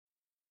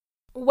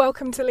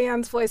Welcome to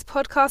Leanne's Voice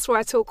podcast, where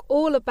I talk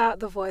all about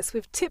the voice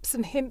with tips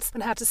and hints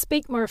on how to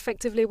speak more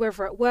effectively,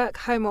 whether at work,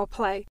 home or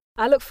play.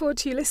 I look forward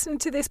to you listening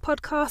to this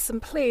podcast, and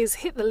please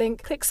hit the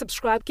link, click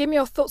subscribe, give me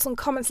your thoughts and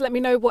comments, let me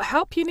know what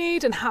help you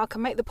need and how I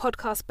can make the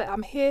podcast better.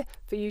 I'm here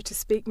for you to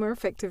speak more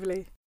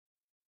effectively.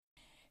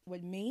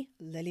 With me,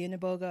 Lillian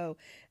Abogo.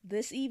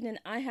 This evening,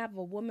 I have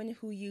a woman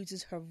who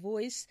uses her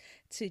voice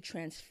to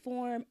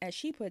transform, as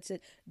she puts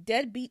it,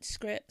 deadbeat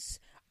scripts,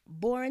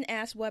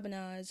 boring-ass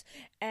webinars,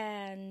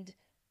 and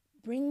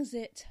brings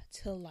it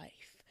to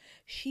life.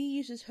 She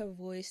uses her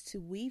voice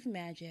to weave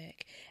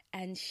magic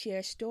and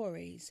share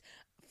stories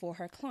for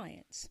her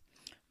clients.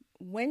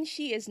 When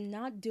she is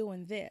not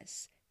doing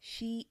this,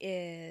 she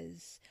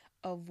is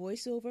a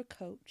voiceover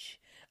coach,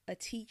 a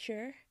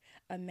teacher,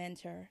 a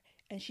mentor,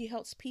 and she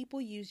helps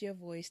people use your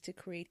voice to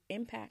create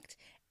impact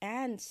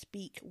and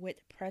speak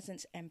with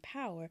presence and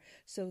power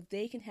so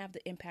they can have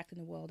the impact in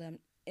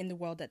the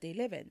world that they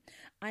live in.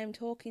 I am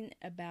talking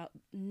about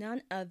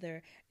none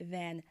other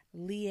than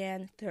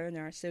Leanne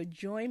Turner. So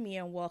join me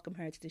and welcome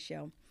her to the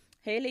show.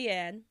 Hey,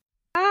 Leanne.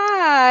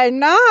 Ah,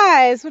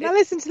 nice. When I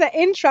listen to the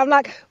intro, I'm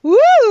like, woo,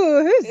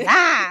 who's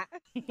that?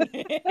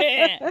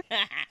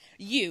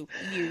 You.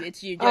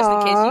 It's you, just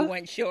in case you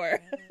weren't sure.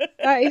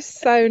 That is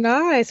so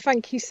nice.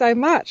 Thank you so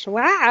much.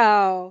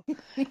 Wow.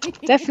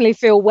 Definitely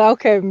feel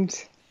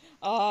welcomed.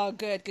 Oh,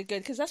 good.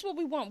 Because that's what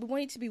we want. We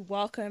want you to be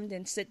welcomed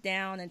and sit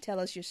down and tell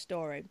us your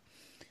story.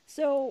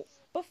 So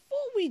before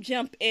we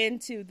jump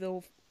into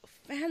the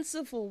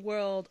fanciful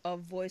world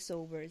of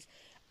voiceovers,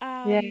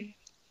 I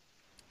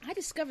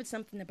discovered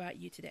something about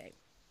you today.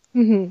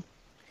 Mm-hmm.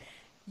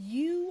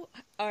 You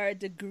are a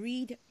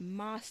degreed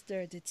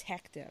master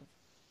detective.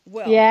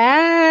 Well,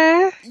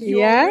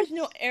 your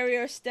original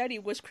area of study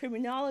was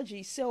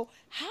criminology. So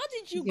how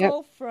did you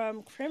go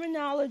from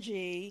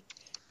criminology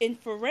in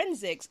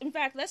forensics? In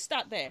fact, let's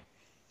start there.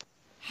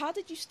 How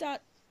did you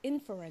start in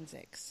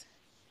forensics?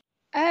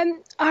 I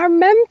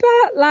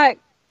remember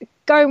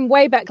going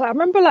way back. I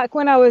remember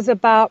when I was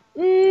about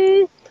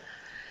 9,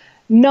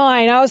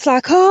 I was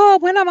like,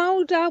 when I'm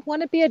older, I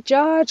want to be a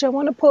judge. I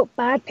want to put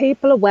bad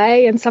people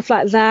away and stuff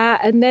like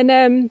that. And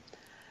then,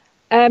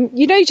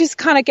 you just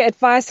kind of get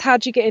advice. How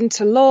do you get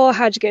into law?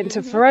 How do you get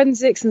into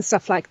forensics and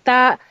stuff like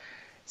that?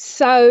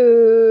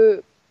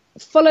 So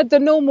followed the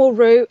normal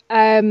route,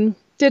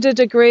 did a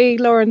degree,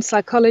 law and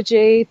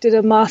psychology, did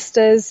a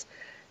master's,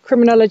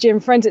 criminology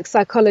and forensic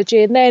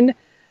psychology, and then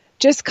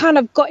just kind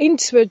of got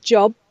into a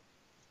job,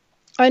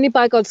 only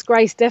by God's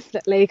grace,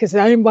 definitely, because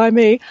it's owned by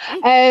me.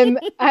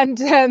 And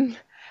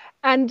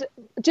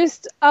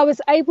just I was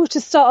able to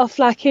start off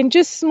in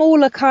just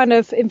smaller kind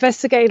of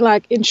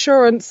investigating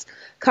insurance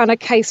kind of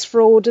case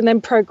fraud, and then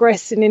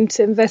progressing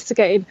into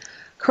investigating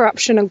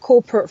corruption and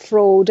corporate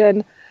fraud.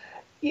 And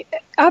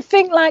I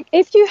think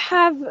if you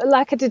have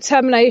a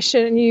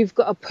determination and you've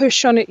got a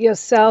push on it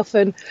yourself,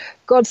 and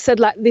God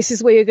said this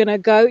is where you're going to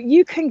go,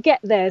 you can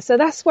get there. So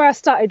that's where I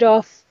started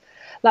off.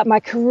 My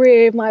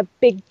career, my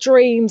big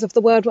dreams of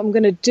the world, what I'm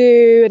going to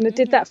do. And I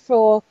did that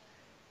for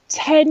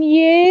 10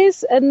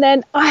 years. And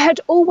then I had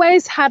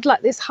always had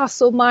this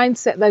hustle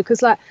mindset though,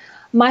 because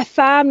my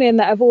family and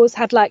that have always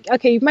had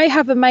okay, you may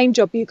have a main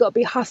job, but you've got to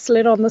be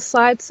hustling on the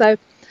side. So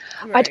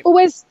right.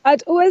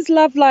 I'd always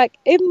love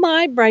in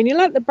my brain,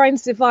 the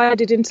brain's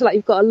divided into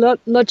you've got a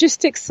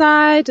logistics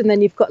side, and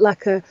then you've got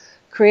a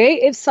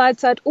creative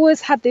side. So I'd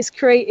always had this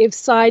creative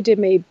side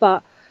in me,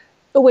 but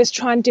always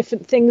trying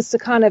different things to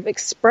kind of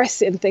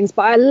express it in things.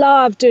 But I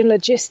love doing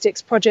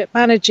logistics, project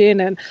managing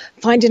and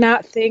finding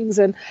out things.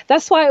 And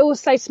that's why I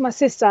always say to my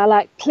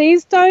sister,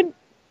 please don't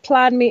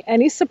plan me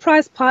any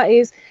surprise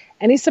parties,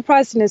 any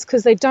surprise dinners,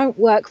 because they don't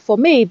work for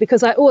me,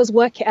 because I always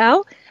work it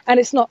out and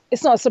it's not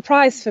a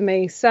surprise for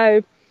me.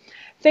 So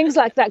things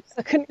like that.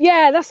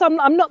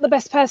 I'm not the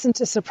best person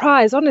to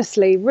surprise,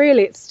 honestly,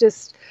 really. It's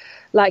just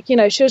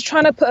she was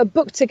trying to put a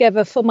book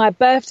together for my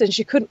birthday and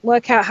she couldn't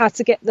work out how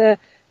to get the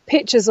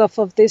pictures off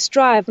of this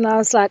drive, and I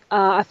was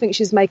I think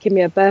she's making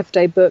me a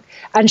birthday book.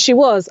 And she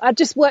was. I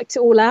just worked it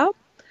all out.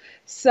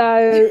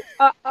 So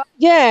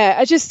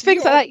I just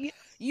things like that.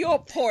 Your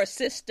poor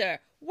sister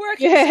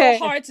working so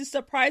hard to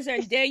surprise her,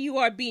 and there you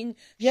are being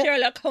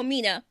Sherlock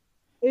Homina.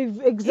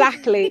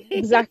 Exactly.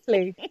 It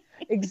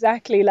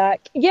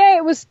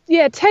was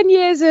 10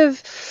 years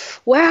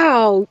of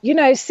wow,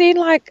 seeing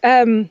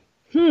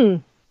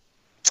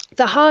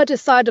the harder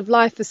side of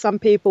life for some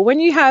people. When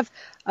you have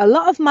a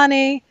lot of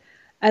money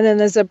and then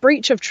there's a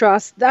breach of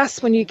trust,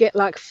 that's when you get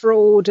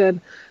fraud and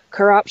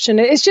corruption.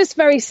 It's just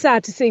very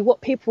sad to see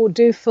what people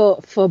do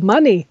for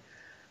money,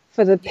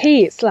 for the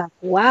P. It's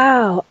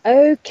wow,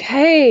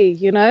 okay,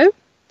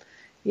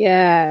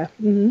 Yeah.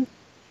 Mm-hmm.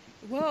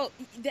 Well,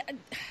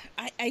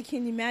 I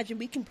can imagine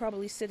we can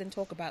probably sit and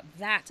talk about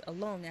that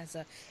alone as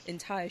an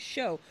entire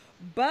show,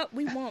 but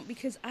we won't,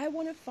 because I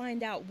want to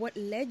find out what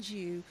led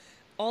you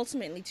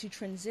ultimately to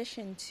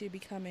transition to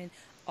becoming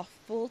a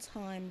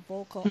full-time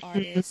vocal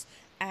artist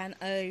and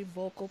a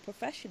vocal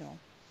professional.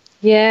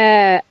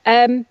 Yeah.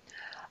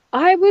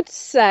 I would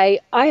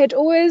say I had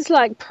always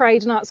like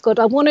prayed and asked God,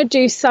 I want to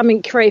do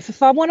something creative.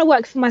 If I want to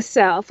work for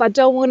myself, I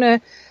don't want to,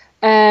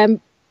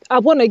 I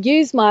want to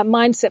use my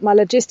mindset, my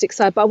logistics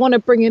side, but I want to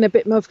bring in a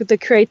bit more of the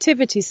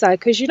creativity side.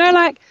 Because, you know,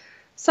 like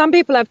some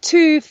people have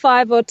 2,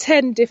 5 or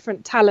 10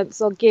 different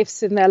talents or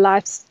gifts in their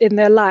life.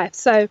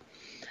 So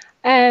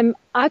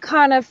I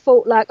kind of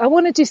thought like, I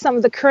want to do some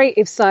of the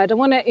creative side. I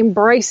want to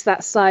embrace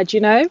that side,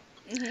 you know?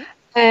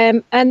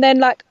 And then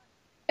like,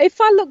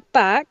 if I look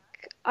back,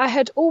 I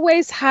had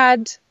always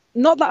had,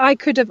 not that I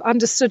could have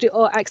understood it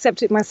or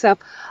accepted it myself,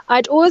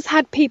 I'd always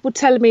had people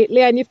telling me,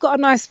 Leanne, you've got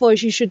a nice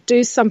voice, you should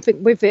do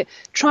something with it.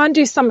 Try and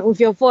do something with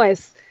your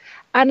voice.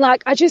 And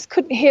like, I just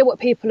couldn't hear what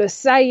people are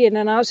saying.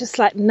 And I was just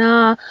like,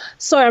 nah,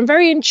 sorry, I'm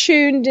very in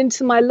tuned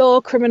into my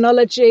law,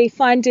 criminology,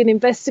 finding,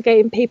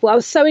 investigating people. I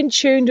was so in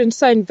tuned and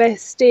so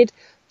invested,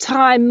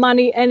 time,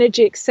 money,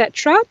 energy,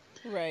 etc.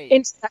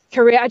 into that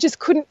career. I just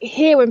couldn't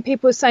hear when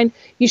people were saying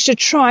you should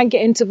try and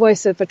get into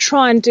voiceover,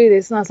 try and do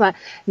this. And I was like,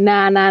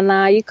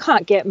 nah, you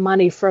can't get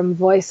money from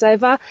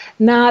voiceover.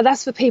 Nah,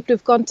 that's for people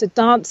who've gone to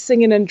dance,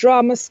 singing and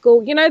drama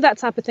school, you know, that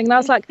type of thing. And I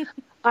was like,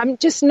 I'm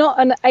just not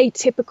an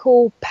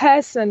atypical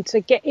person to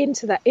get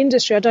into that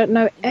industry. I don't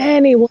know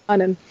anyone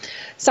and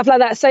stuff like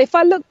that. So if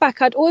I look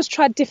back, I'd always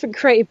tried different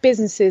creative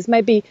businesses,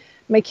 maybe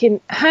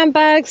making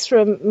handbags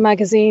from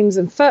magazines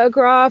and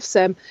photographs,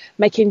 and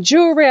making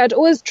jewelry. I'd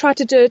always tried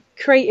to do a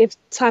creative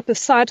type of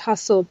side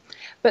hustle.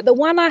 But the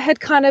one I had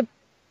kind of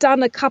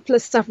done a couple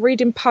of stuff,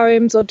 reading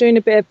poems or doing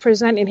a bit of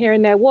presenting here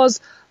and there, was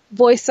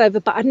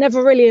voiceover. But I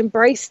never really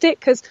embraced it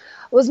because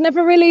I was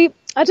never really,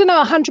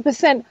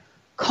 100%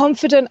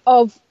 confident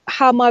of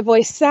how my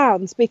voice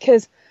sounds.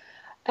 Because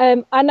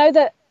I know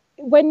that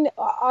when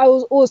I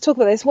always talk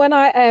about this, when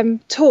I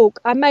talk,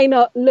 I may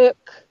not look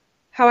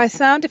how I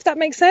sound, if that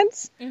makes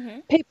sense.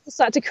 People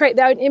start to create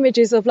their own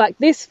images of like,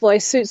 this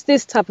voice suits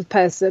this type of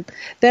person.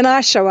 Then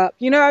I show up.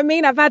 You know what I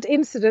mean? I've had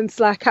incidents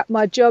like at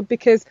my job,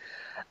 because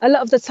a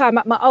lot of the time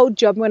at my old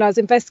job when I was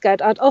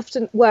investigating, I'd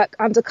often work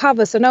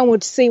undercover, so no one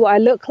would see what I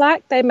look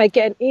like. They may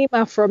get an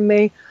email from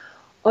me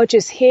or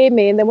just hear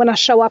me. And then when I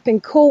show up in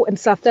court and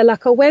stuff, they're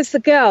like, oh, where's the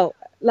girl?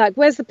 Like,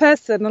 where's the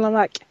person? And I'm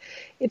like,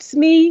 it's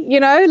me, you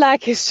know,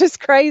 like, it's just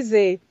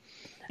crazy.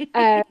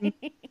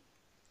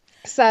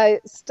 So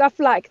stuff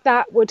like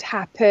that would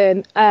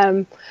happen.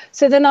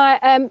 So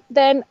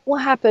then what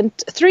happened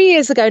 3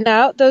 years ago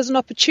now, there was an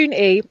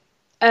opportunity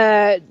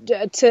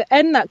to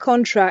end that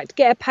contract,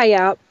 get a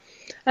payout.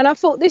 And I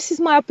thought, this is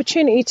my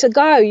opportunity to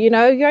go. You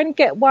know, you only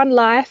get one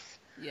life.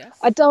 Yes.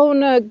 I don't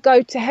want to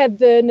go to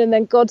heaven. And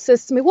then God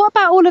says to me, what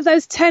about all of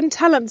those 10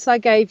 talents I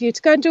gave you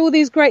to go and do all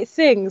these great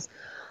things?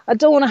 I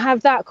don't want to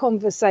have that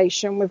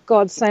conversation with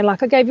God saying,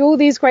 like, I gave you all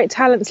these great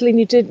talents, Lynn,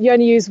 you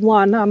only used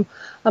one. I don't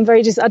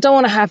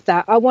want to have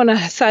that. I want to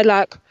say,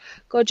 like,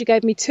 God, you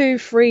gave me 2,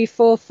 3,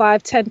 4,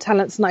 5, 10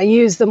 talents, and I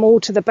used them all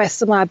to the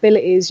best of my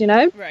abilities, you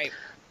know? Right.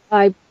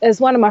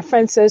 As one of my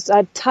friends says,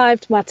 I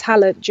tithed my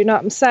talent. Do you know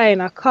what I'm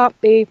saying? I can't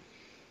be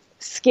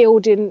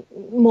skilled in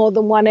more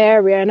than one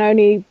area and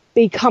only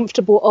be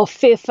comfortable or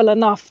fearful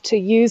enough to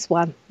use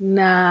one.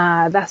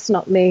 Nah, that's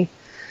not me.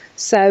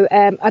 So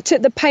I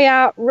took the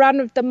payout, ran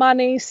with the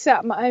money, set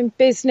up my own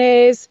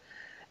business,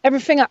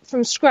 everything up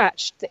from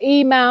scratch. The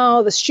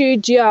email, the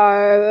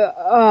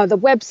studio, the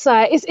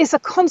website. It's a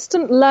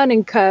constant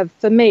learning curve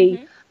for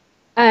me,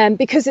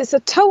 because it's a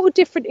total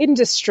different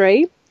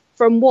industry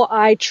from what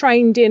I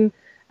trained in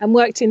and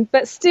worked in,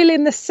 but still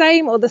in the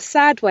same or the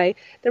sad way,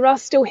 there are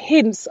still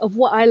hints of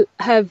what I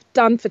have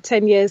done for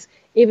 10 years,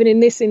 even in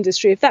this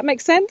industry, if that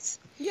makes sense.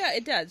 Yeah,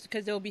 it does,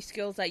 because there will be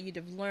skills that you'd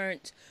have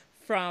learned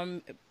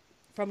from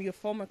your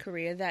former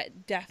career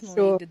that definitely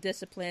Sure. the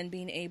discipline,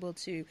 being able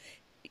to,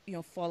 you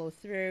know, follow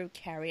through,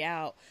 carry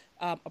out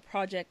a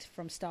project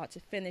from start to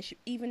finish,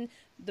 even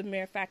the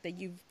mere fact that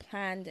you've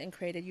planned and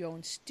created your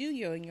own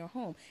studio in your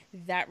home,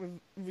 that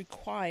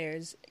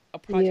requires a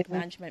project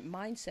management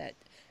mindset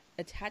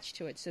attached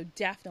to it. So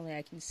definitely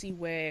I can see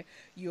where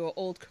your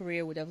old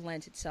career would have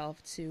lent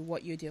itself to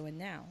what you're doing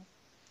now.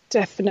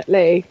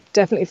 Definitely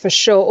for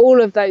sure.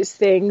 All of those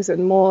things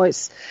and more.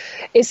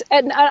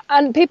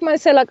 And people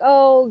might say like,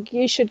 oh,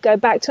 you should go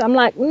back to. I'm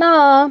like,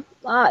 nah.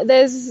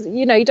 There's,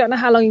 you know, you don't know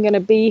how long you're going to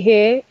be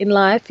here in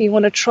life. You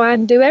want to try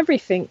and do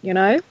everything, you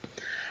know.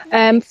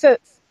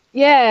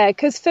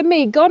 Because for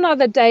me, gone are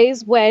the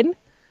days when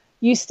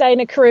you stay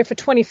in a career for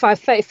 25,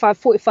 35,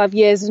 45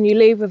 years and you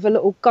leave with a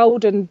little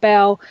golden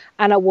bell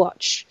and a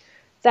watch.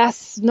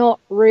 That's not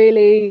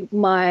really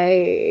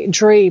my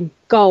dream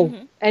goal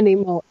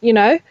anymore, you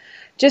know.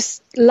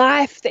 Just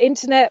life, the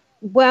internet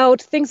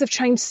world, things have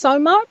changed so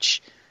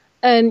much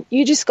and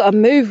you just got to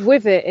move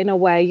with it in a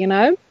way, you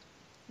know.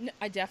 No,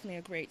 I definitely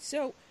agree.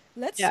 So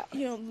let's,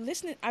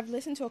 I've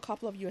listened to a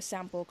couple of your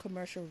sample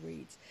commercial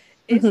reads.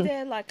 Is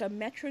there like a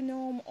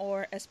metronome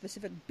or a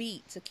specific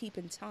beat to keep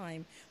in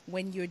time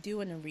when you're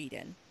doing a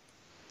reading?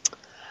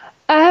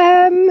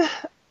 I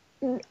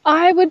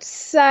I would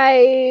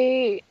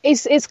say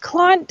it's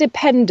client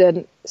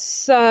dependent.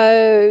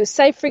 So,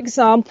 say for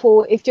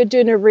example, if you're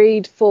doing a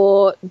read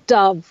for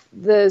Dove,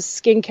 the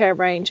skincare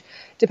range,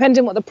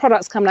 depending what the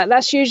products come like,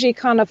 that's usually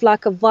kind of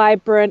like a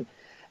vibrant,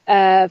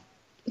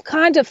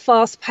 kind of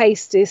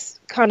fast-paced this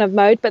kind of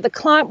mode. But the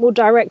client will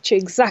direct you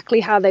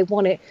exactly how they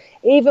want it.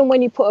 Even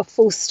when you put a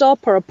full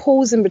stop or a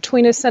pause in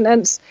between a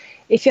sentence,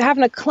 if you're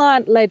having a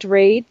client-led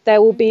read, they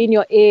will be in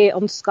your ear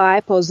on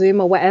Skype or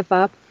Zoom or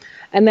whatever.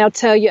 And they'll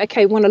tell you,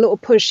 okay, want a little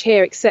push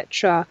here,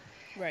 etc.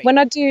 Right. When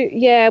I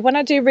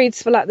do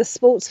reads for like the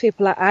sports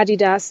people like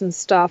Adidas and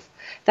stuff,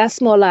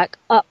 that's more like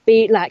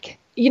upbeat, like,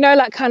 you know,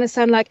 like kind of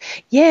sound like,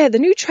 yeah, the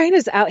new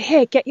trainers out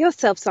here, get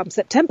yourself some,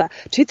 September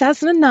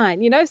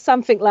 2009, you know,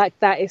 something like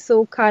that. It's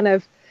all kind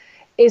of,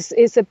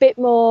 it's a bit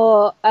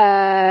more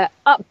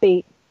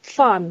upbeat,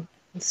 fun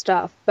and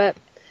stuff. But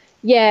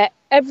yeah,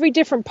 every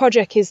different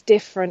project is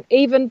different.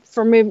 Even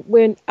from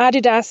when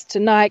Adidas to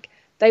Nike,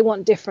 they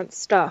want different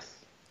stuff.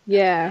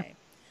 Yeah. Okay.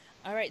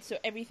 All right. So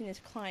everything is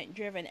client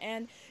driven,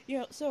 and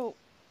so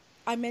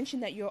I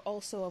mentioned that you're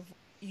also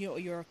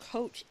you're a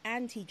coach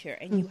and teacher,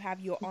 and you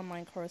have your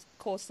online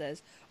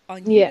courses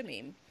on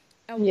Udemy.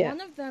 And one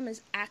of them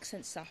is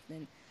accent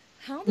softening.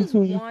 How does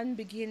one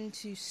begin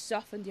to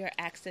soften their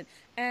accent,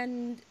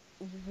 and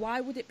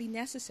why would it be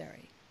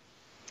necessary?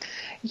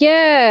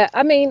 Yeah,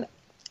 I mean,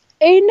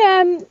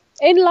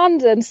 in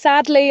London,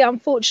 sadly,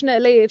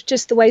 unfortunately, it's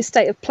just the way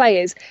state of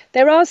play is.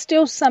 There are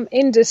still some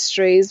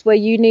industries where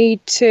you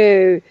need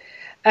to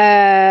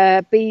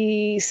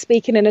be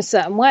speaking in a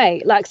certain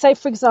way. Like, say,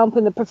 for example,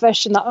 in the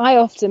profession that I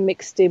often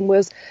mixed in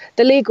was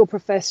the legal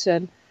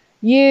profession.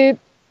 You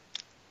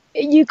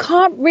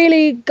can't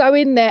really go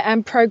in there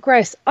and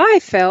progress, I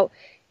felt,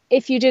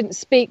 if you didn't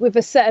speak with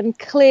a certain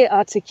clear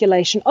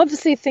articulation.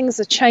 Obviously, things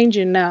are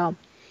changing now.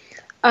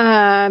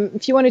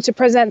 If you wanted to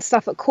present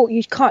stuff at court,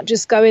 you can't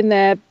just go in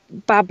there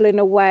babbling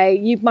away.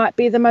 You might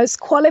be the most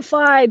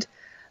qualified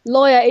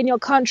lawyer in your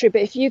country,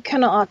 but if you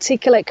cannot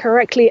articulate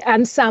correctly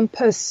and sound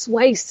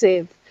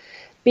persuasive,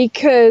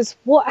 because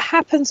what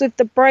happens with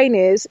the brain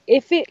is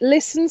if it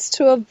listens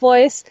to a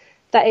voice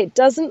that it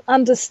doesn't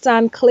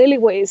understand clearly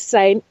what it's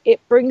saying,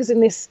 it brings in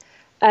this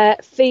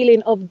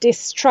feeling of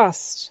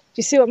distrust. Do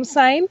you see what I'm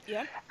saying?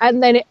 Yeah.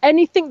 And then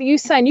anything that you're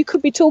saying, you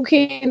could be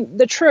talking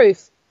the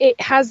truth. It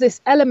has this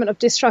element of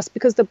distrust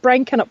because the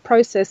brain cannot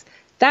process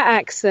that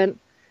accent,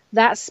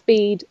 that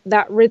speed,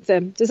 that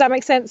rhythm. Does that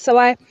make sense? So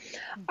I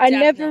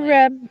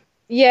never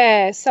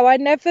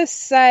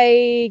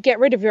say get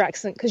rid of your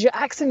accent, because your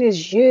accent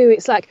is you.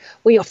 It's like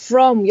where you're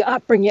from, your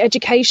upbringing, your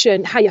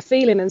education, how you're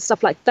feeling and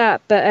stuff like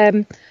that.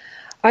 But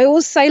I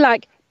always say,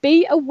 like,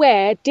 be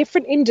aware,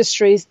 different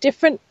industries,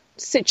 different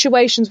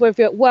situations,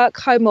 whether you're at work,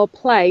 home or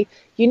play,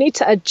 you need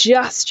to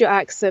adjust your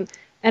accent.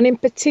 And in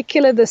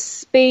particular, the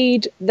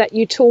speed that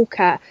you talk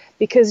at,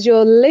 because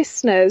your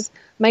listeners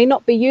may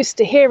not be used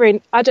to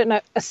hearing, I don't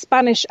know, a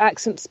Spanish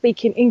accent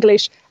speaking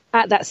English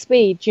at that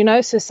speed, you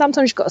know? So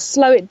sometimes you've got to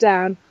slow it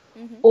down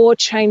or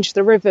change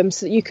the rhythm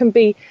so that you can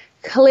be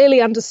clearly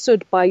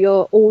understood by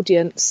your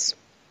audience.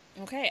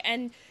 Okay.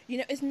 And,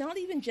 it's not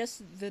even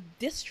just the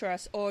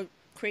distrust or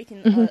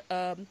creating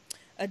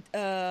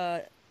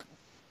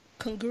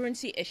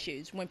congruency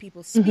issues when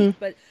people speak,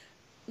 but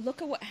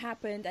look at what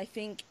happened, I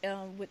think,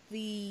 with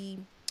The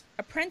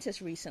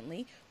Apprentice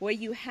recently, where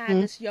you had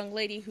this young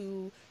lady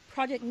who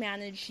project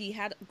managed. She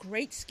had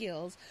great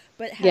skills,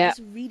 but had this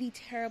really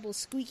terrible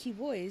squeaky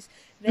voice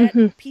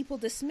that people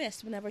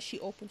dismissed whenever she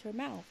opened her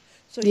mouth.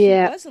 So she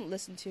wasn't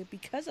listened to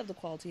because of the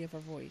quality of her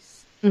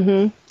voice.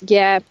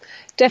 Yeah,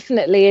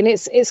 definitely. And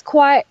it's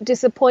quite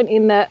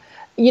disappointing that,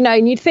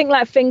 and you'd think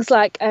like things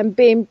like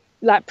being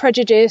like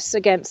prejudice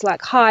against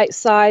like height,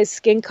 size,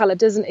 skin color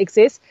doesn't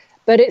exist.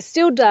 But it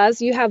still does.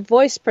 You have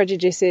voice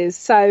prejudices.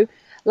 So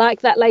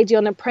like that lady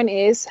on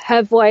Apprentice,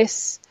 her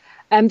voice,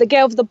 the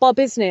girl with the bob,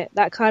 isn't it?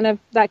 That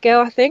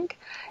girl, I think.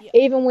 Yeah.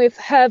 Even with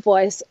her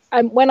voice.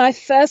 When I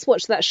first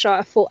watched that show,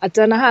 I thought, I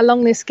don't know how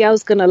long this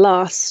girl's going to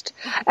last.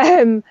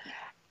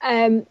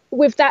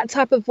 With that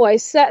type of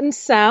voice, certain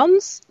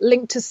sounds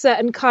linked to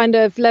certain kind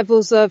of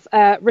levels of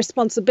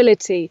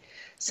responsibility.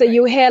 So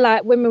you hear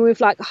like women with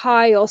like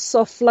high or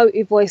soft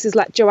floaty voices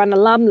like Joanna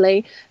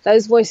Lumley,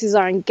 those voices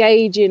are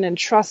engaging and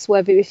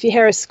trustworthy. If you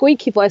hear a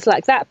squeaky voice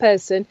like that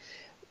person,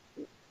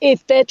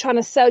 if they're trying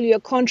to sell you a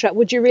contract,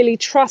 would you really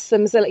trust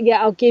them? So like,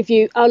 yeah, I'll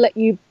let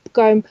you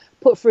go and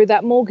put through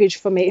that mortgage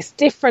for me. It's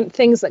different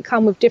things that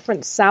come with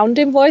different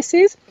sounding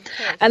voices.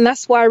 And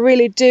that's why I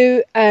really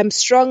do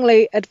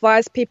strongly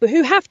advise people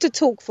who have to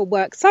talk for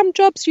work. Some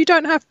jobs you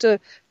don't have to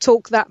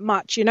talk that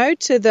much,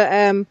 to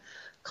the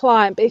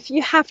client, but if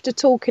you have to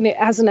talk and it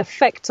has an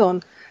effect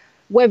on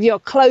whether you're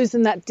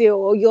closing that deal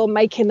or you're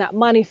making that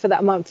money for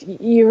that month,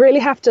 you really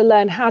have to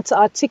learn how to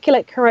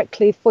articulate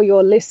correctly for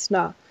your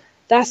listener.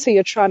 That's who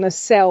you're trying to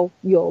sell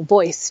your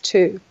voice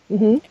to.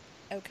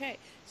 Okay,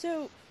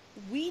 so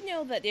we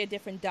know that there are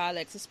different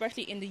dialects,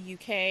 especially in the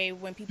UK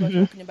when people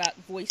are talking about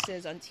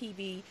voices on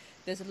TV.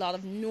 There's a lot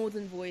of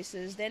northern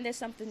voices. Then there's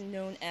something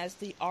known as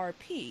the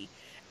RP.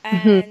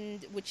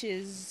 and which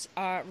is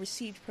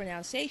received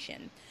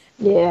pronunciation.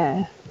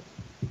 Yeah.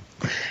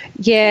 Can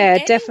Yeah,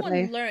 anyone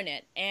definitely. learn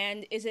it?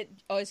 And is it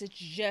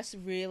just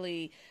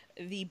really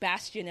the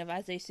bastion of,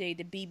 as they say,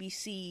 the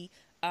BBC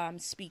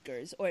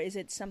speakers, or is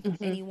it something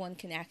anyone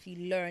can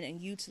actually learn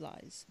and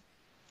utilize?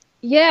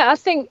 Yeah, I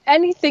think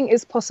anything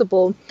is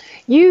possible.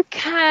 You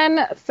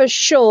can, for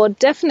sure,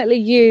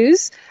 definitely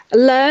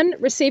learn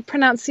received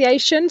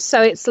pronunciation.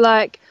 So it's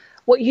like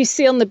what you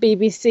see on the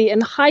BBC,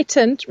 and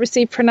heightened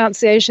received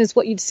pronunciation is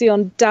what you'd see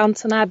on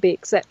Downton Abbey,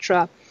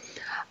 etc.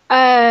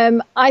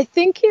 I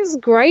think it's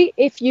great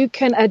if you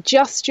can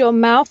adjust your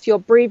mouth, your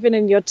breathing,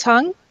 and your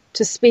tongue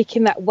to speak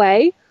in that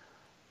way.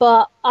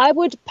 But I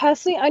would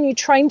personally only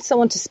train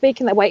someone to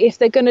speak in that way if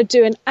they're going to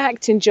do an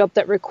acting job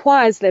that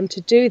requires them to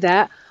do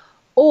that,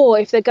 or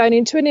if they're going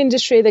into an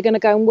industry, they're going to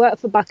go and work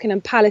for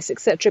Buckingham Palace,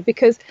 etc.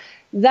 Because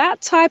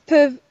that type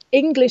of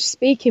English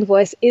speaking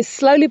voice is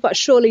slowly but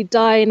surely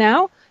dying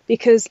out,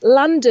 because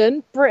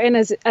London, Britain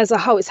as a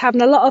whole, is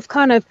having a lot of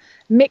kind of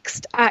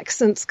mixed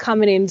accents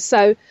coming in.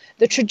 So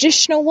the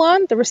traditional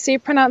one, the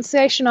received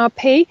pronunciation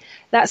RP,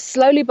 that's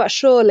slowly but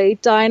surely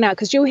dying out,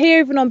 because you'll hear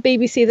even on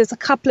BBC there's a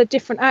couple of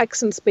different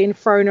accents being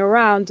thrown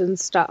around and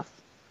stuff.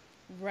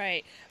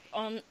 Right.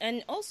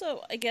 And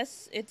also, I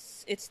guess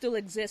it still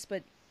exists,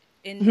 but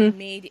in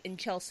made in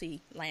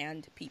Chelsea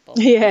land people.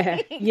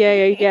 Yeah,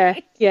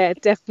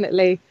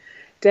 definitely.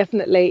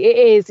 Definitely. It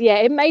is. Yeah,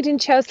 it made in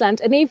Chelsea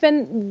land. And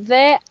even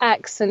their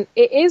accent,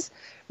 it is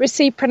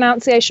received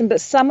pronunciation,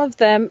 but some of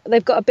them,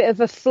 they've got a bit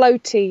of a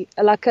floaty,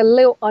 like a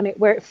lilt on it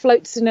where it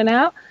floats in and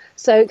out.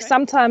 So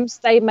sometimes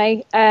they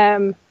may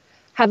have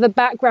a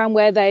background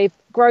where they've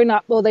grown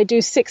up, or they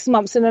do 6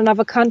 months in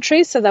another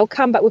country. So they'll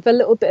come back with a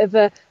little bit of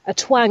a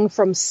twang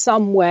from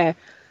somewhere.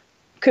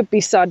 Could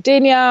be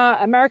Sardinia,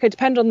 America,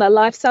 depend on their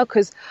lifestyle,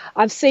 because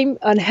I've seen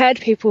and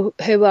heard people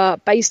who are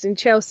based in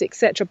Chelsea,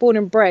 etc., born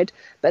and bred,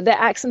 but their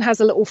accent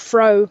has a little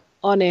fro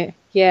on it.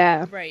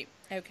 Yeah. Right.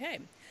 Okay.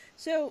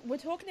 So we're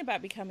talking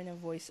about becoming a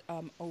voice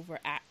over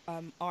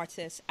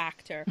artist,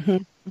 actor.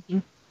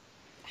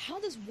 How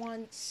does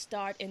one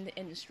start in the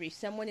industry?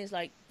 Someone is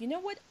like, you know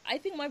what? I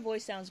think my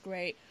voice sounds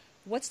great.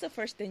 What's the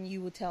first thing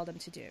you would tell them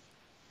to do?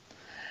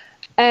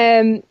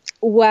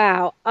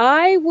 Wow.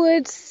 I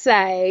would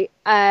say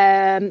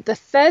the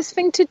first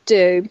thing to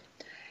do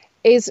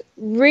is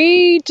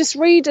read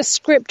a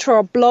script or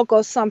a blog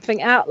or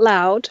something out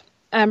loud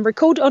and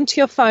record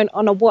onto your phone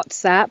on a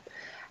WhatsApp.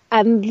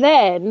 And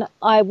then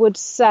I would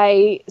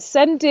say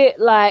send it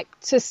like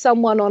to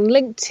someone on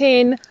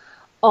LinkedIn,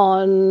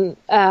 on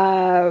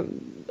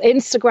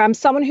Instagram,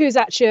 someone who's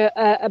actually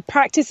a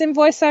practicing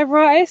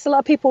voiceover artist. A lot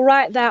of people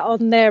write that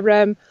on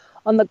their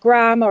on the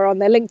gram or on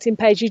their LinkedIn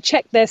page. You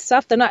check their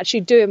stuff, they're not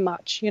actually doing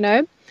much, you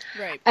know.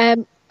 Right.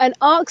 And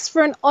ask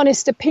for an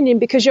honest opinion,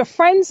 because your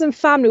friends and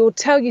family will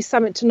tell you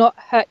something to not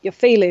hurt your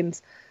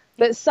feelings.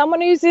 But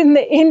someone who's in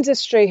the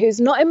industry, who's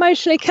not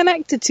emotionally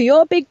connected to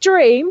your big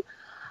dream,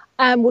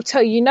 will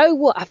tell you, you know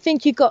what, I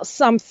think you got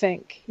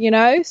something, you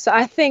know. So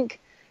I think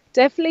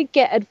definitely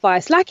get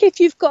advice. Like if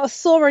you've got a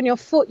sore on your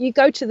foot, you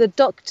go to the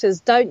doctors,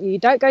 don't you? You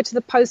don't go to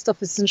the post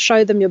office and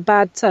show them your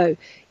bad toe.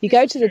 You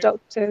go to the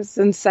doctors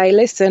and say,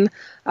 listen,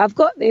 I've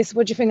got this.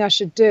 What do you think I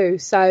should do?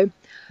 So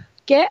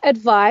get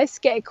advice,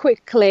 get it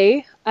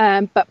quickly,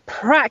 but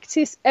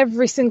practice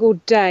every single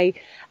day.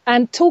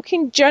 And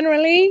talking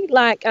generally,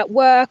 like at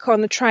work or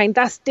on the train,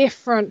 that's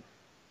different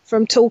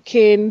from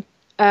talking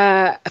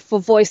for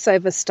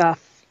voiceover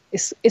stuff.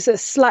 It's a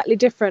slightly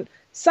different,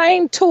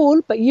 same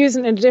tool, but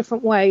using it in a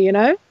different way, you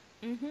know?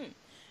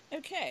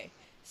 Okay.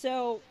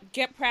 So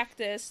get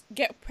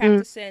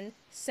practicing,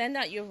 send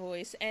out your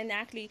voice, and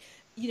actually,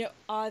 you know,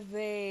 are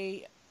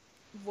they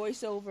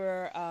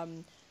voiceover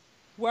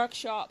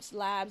workshops,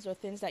 labs, or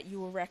things that you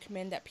will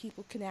recommend that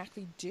people can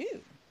actually do?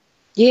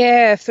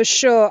 Yeah, for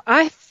sure.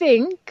 I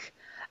think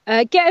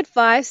get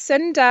advice,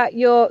 send out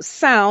your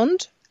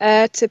sound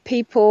to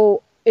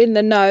people in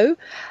the know.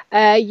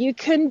 You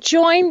can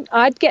join,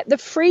 I'd get the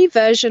free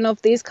version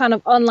of these kind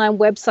of online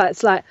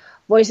websites like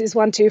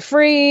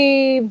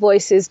Voices123,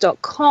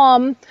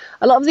 Voices.com.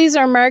 A lot of these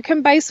are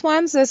American-based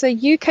ones. There's a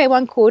UK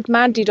one called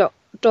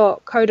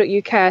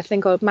mandy.co.uk, I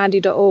think, or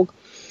mandy.org.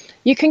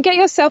 You can get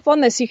yourself on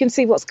this. You can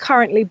see what's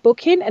currently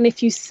booking, and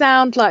if you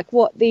sound like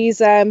what these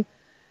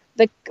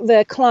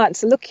the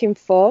clients are looking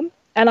for.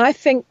 And I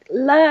think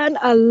learn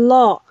a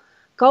lot.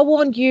 Go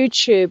on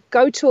YouTube,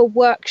 go to a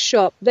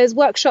workshop. There's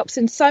workshops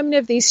in so many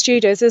of these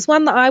studios. There's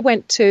one that I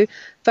went to,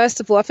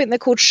 first of all, I think they're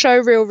called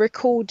Showreel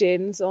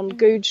Recordings on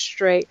Goode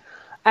Street.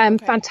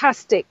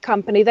 Fantastic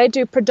company. They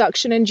do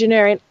production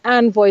engineering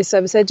and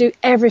voiceovers. They do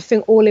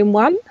everything all in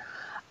one.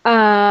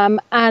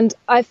 And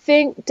I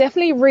think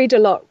definitely read a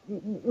lot.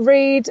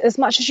 Read as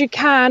much as you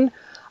can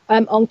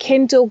on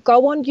Kindle.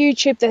 Go on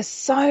YouTube. There's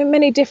so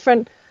many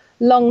different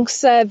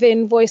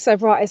long-serving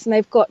voiceover artists, and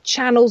they've got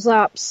channels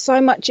up,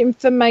 so much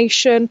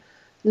information.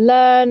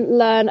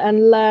 Learn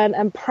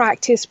and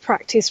practice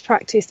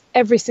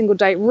every single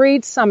day.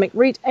 Read something,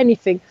 read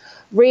anything,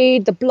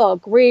 read the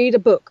blog, read a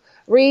book,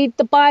 Read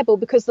the Bible,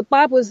 because the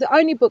Bible is the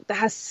only book that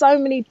has so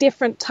many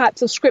different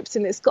types of scripts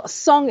in it. It's got a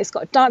song, it's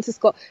got a dance, it's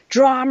got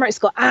drama, it's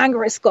got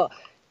anger, it's got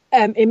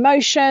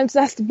emotions.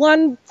 That's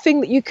one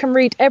thing that you can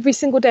read every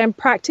single day and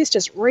practice,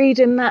 just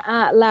reading that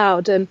out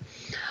loud. And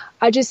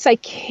I just say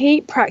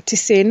keep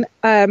practicing,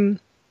 get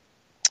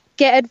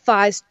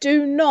advice.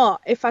 Do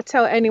not, if I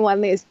tell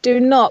anyone this, do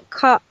not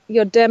cut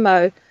your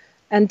demo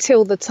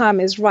until the time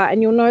is right.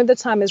 And you'll know the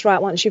time is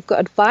right once you've got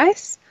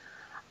advice,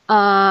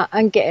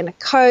 and getting a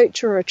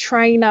coach or a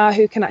trainer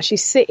who can actually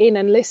sit in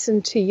and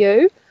listen to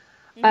you.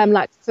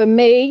 Like for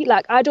me,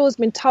 like I'd always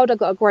been told I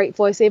got a great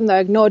voice, even though I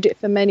ignored it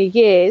for many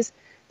years.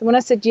 And when I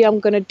said, yeah,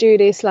 I'm going to do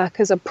this like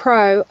as a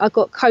pro, I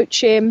got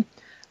coaching,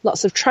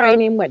 lots of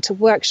training, went to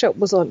workshop,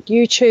 was on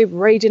YouTube,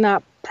 reading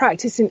up,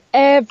 practicing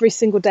every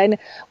single day. And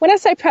when I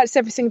say practice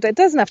every single day, it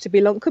doesn't have to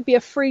be long. It could be a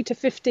 3 to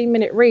 15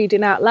 minute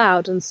reading out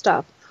loud and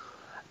stuff.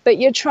 But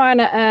you're trying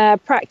to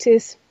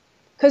practice,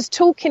 because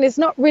talking is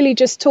not really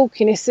just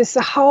talking. It's this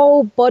a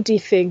whole body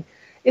thing.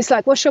 It's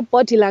like, what's your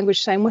body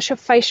language saying? What's your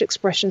facial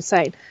expression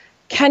saying?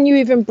 Can you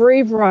even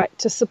breathe right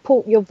to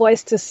support your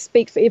voice to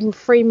speak for even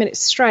 3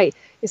 minutes straight?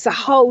 It's a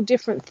whole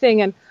different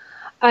thing.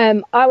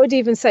 And I would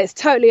even say it's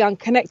totally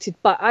unconnected,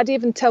 but I'd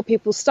even tell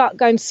people start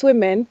going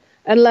swimming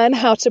and learn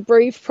how to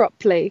breathe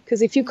properly.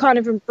 Because if you can't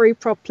even breathe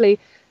properly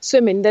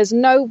swimming, there's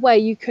no way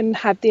you can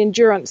have the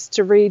endurance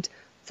to read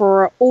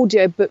for an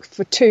audio book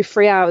for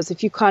 2-3 hours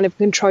if you can't even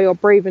control your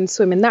breathing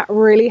swimming. That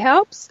really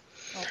helps.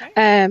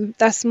 Okay.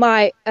 That's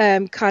my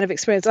kind of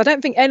experience. I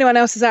don't think anyone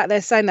else is out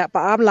there saying that,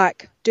 but I'm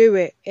like, do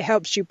it. It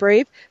helps you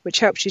breathe, which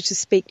helps you to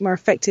speak more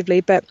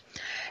effectively. But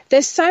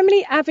there's so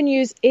many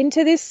avenues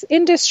into this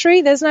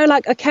industry. There's no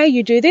like, okay,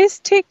 you do this,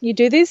 tick, you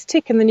do this,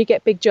 tick, and then you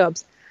get big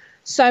jobs.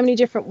 So many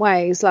different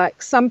ways.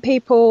 Like some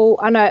people,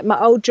 I know at my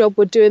old job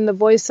were doing the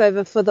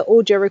voiceover for the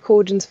audio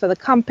recordings for the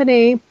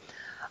company.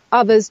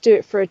 Others do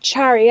it for a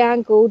charity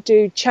angle,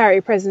 do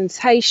charity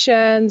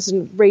presentations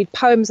and read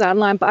poems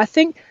online. But I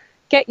think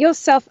get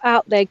yourself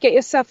out there, get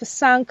yourself a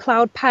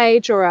SoundCloud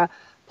page or a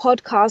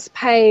podcast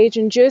page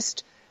and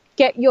just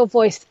get your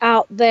voice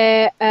out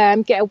there,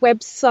 get a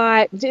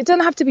website. It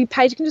doesn't have to be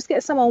paid. You can just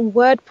get some on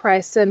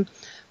WordPress and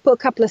put a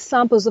couple of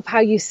samples of how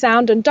you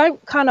sound, and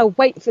don't kind of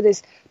wait for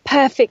this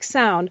perfect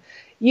sound.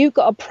 You've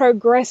got to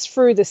progress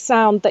through the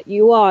sound that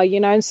you are, you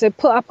know, and so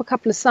put up a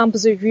couple of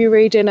samples of you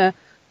reading a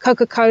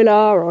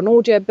Coca-Cola or an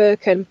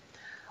audiobook. And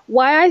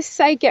why I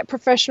say get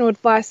professional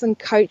advice and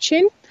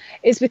coaching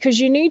is because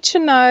you need to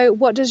know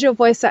what does your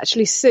voice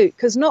actually suit,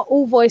 because not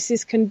all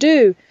voices can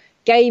do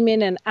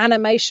gaming and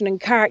animation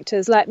and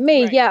characters. Like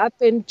me, right. Yeah, I've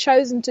been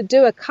chosen to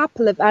do a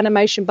couple of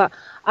animation, but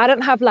I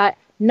don't have like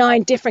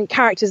 9 different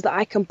characters that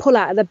I can pull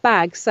out of the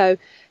bag. So if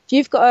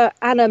you've got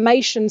an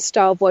animation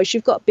style voice,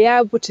 you've got to be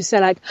able to say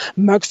like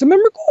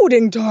maximum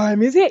recording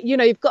time, is it? You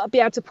know, you've got to be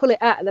able to pull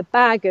it out of the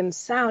bag and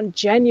sound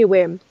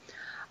genuine.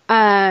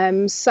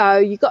 So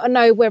you've got to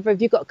know whether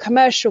you've got a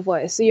commercial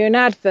voice, or you're an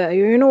advert, or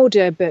you're an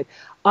audiobook,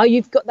 or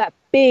you've got that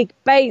big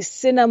bass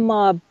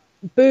cinema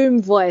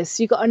boom voice.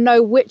 You've got to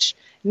know which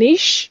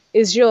niche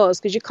is yours,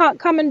 because you can't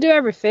come and do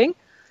everything.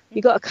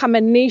 You've got to come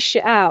and niche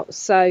it out.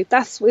 So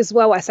that's as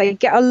well I say,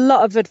 get a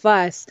lot of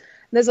advice.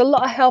 There's a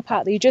lot of help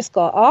out there. You just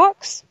got to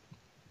ask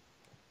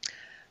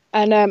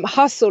and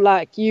hustle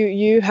like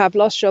you have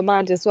lost your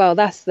mind as well.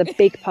 That's the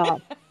big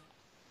part.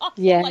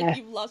 Yeah, like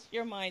you've lost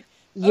your mind.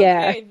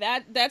 Yeah,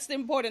 okay, that's the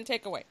important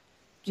takeaway.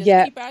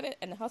 Just keep at it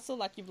and hustle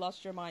like you've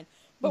lost your mind.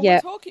 But we're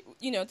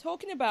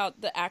talking about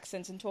the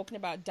accents and talking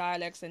about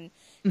dialects and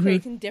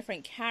creating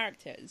different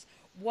characters.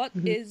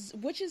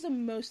 Which is the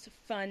most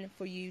fun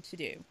for you to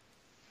do?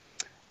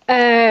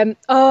 Do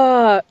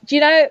you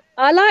know,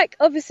 I like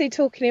obviously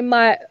talking in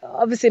my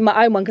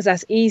own one because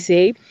that's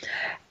easy.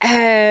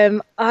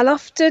 I'll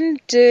often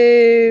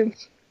do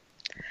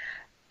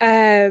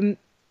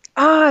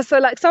so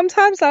like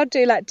sometimes I'll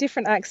do like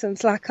different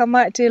accents. Like I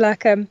might do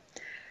like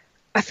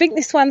I think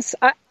this one's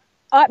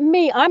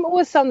I'm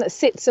always someone that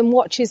sits and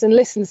watches and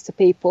listens to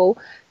people.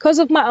 Because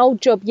of my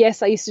old job,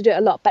 yes, I used to do it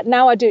a lot, but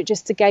now I do it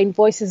just to gain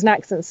voices and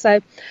accents.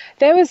 So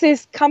there was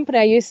this company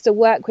I used to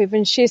work with,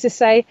 and she used to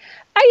say,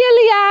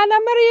 Eliana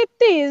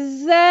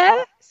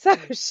Marietiz. So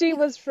she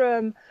was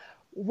from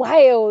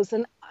Wales,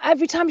 and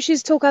every time she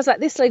used to talk, I was like,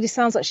 this lady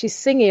sounds like she's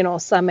singing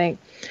or something.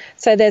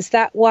 So there's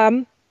that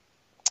one.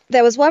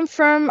 There was one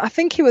from, I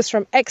think he was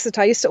from Exeter.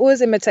 I used to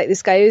always imitate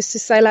this guy. He used to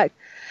say like,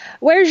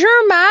 where's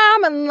your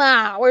mom and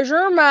that? Where's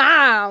your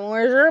mom?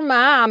 Where's your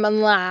mom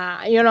and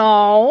that? You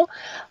know,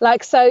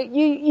 like, so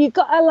you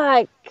got to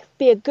like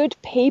be a good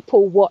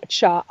people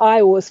watcher.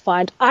 I always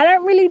find I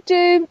don't really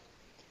do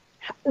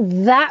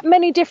that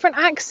many different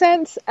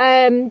accents.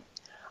 I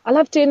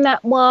love doing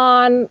that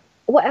one.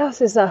 What else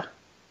is there?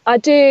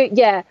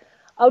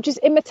 I'll just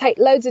imitate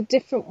loads of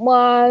different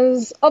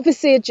ones.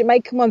 Obviously, a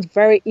Jamaican one's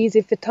very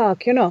easy to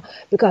talk, you know,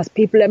 because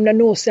people them don't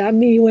know say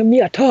me when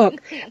me I talk.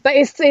 But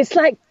it's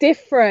like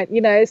different,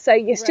 you know. So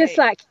it's just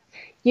like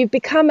you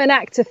become an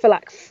actor for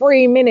like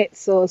 3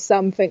 minutes or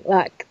something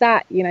like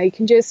that. You know, you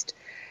can just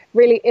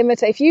really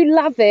imitate. If you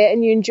love it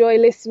and you enjoy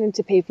listening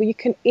to people, you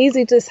can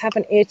easily just have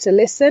an ear to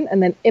listen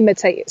and then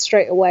imitate it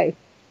straight away.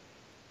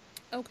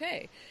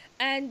 Okay.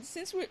 And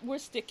since we're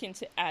sticking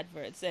to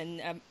adverts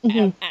and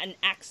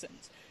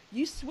accents,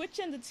 you switch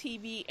on the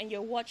TV and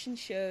you're watching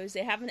shows,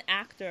 they have an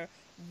actor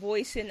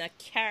voicing a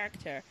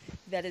character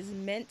that is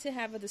meant to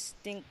have a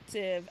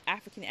distinctive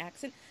African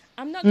accent.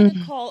 I'm not going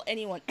to call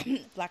anyone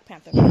Black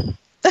Panther.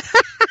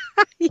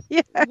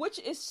 Yeah. Which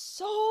is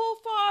so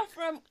far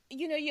from,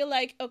 you're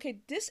like, okay,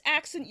 this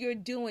accent you're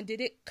doing, did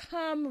it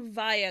come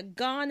via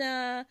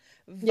Ghana,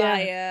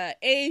 via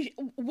Asia?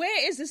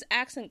 Where is this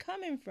accent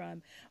coming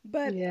from?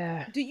 But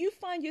do you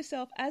find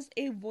yourself as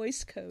a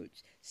voice coach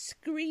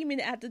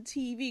screaming at the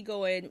TV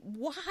going,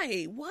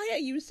 why? Why are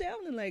you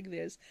sounding like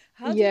this?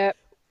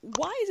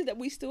 Why is it that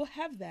we still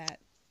have that?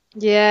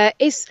 Yeah,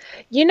 it's,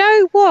 you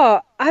know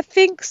what? I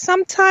think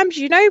sometimes,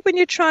 when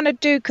you're trying to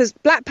do, because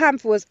Black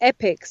Panther was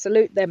epic,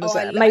 salute them, it was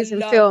an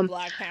amazing film.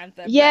 Black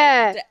Panther,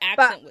 yeah, the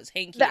accent was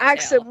hinky. The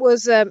accent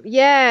was,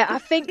 I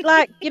think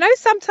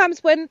sometimes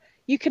when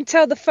you can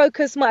tell the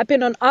focus might have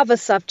been on other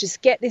stuff,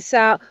 just get this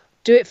out,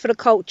 do it for the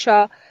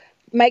culture,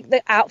 make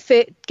the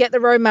outfit, get the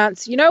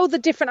romance, all the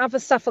different other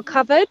stuff are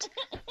covered,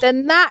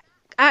 then that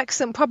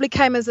accent probably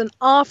came as an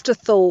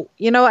afterthought,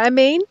 you know what I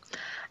mean?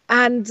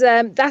 And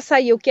that's how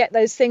you'll get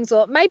those things.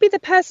 Or maybe the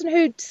person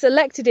who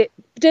selected it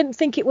didn't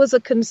think it was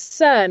a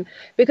concern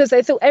because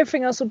they thought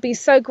everything else would be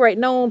so great.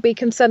 No one would be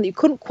concerned that you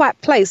couldn't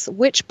quite place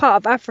which part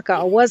of Africa,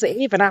 or was it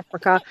even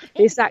Africa,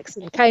 this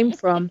accent came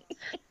from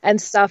and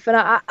stuff. And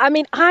I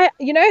mean,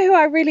 who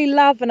I really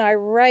love and I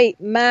rate,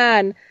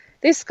 man,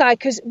 this guy,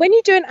 because when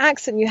you do an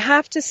accent, you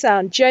have to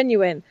sound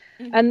genuine.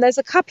 Mm-hmm. And there's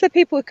a couple of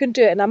people who can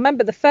do it. And I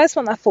remember the first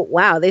one, I thought,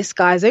 wow, this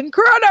guy's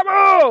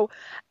incredible.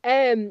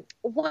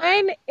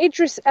 When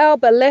Idris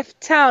Elba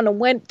left town and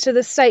went to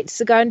the States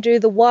to go and do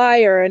The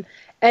Wire and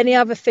any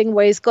other thing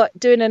where he's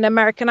doing an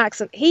American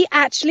accent, he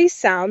actually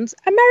sounds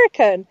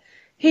American.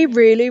 He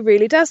really,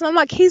 really does. And I'm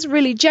like, he's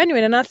really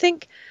genuine. And I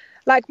think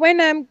like when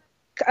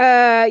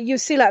you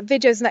see like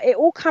videos and that, it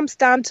all comes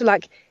down to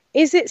like,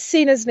 is it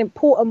seen as an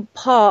important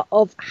part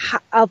of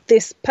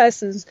this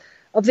person's,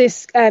 of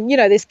this,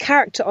 this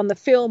character on the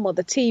film or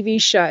the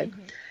TV show?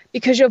 Mm-hmm.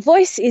 Because your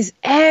voice is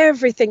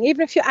everything.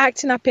 Even if you're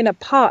acting up in a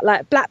part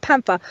like Black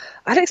Panther,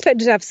 I'd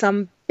expect you to have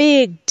some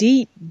big,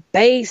 deep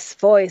bass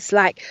voice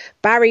like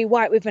Barry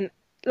White with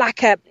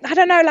like a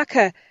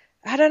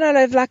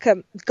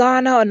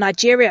Ghana or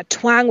Nigeria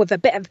twang with a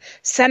bit of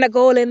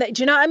Senegal in it.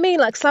 Do you know what I mean?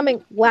 Like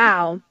something,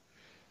 wow,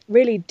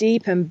 really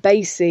deep and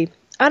bassy.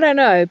 I don't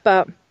know,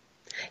 but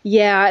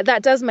yeah,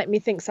 that does make me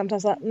think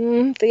sometimes like,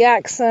 the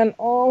accent,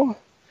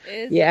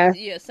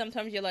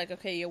 sometimes you're like,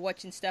 okay, you're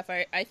watching stuff.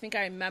 I think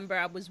I remember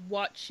I was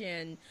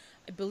watching,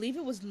 I believe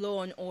it was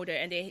Law and Order,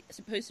 and they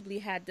supposedly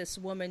had this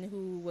woman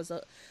who was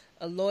a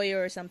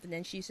lawyer or something,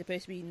 and she's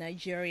supposed to be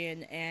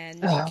Nigerian,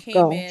 and she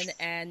came in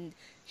and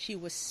she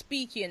was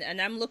speaking,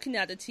 and I'm looking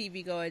at the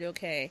TV going,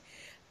 okay,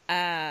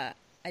 I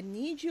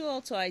need you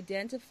all to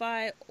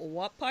identify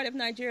what part of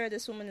Nigeria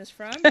this woman is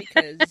from,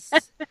 because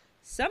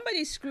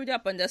somebody screwed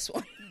up on this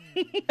one.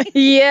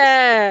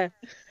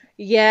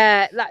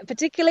 Yeah, like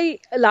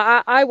particularly,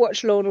 like I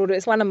watch Law and Order.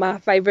 It's one of my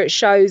favorite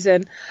shows,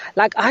 and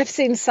like I've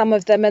seen some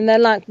of them, and they're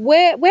like,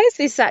 "Where's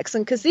this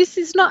accent? Because this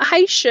is not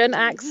Haitian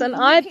accent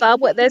either."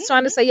 What they're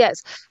trying to say,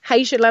 yes,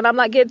 Haitian, and I'm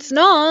like, it's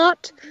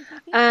not.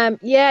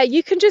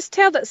 You can just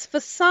tell that for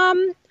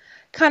some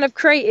kind of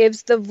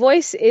creatives, the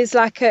voice is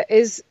like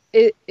is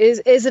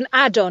an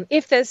add-on.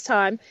 If there's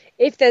time,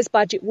 if there's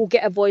budget, we'll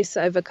get a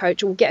voiceover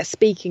coach, we'll get a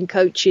speaking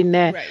coach in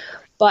there. Right.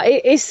 But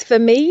for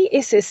me,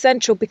 it's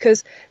essential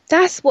because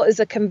that's what is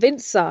a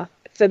convincer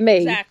for me.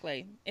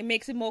 Exactly. It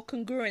makes it more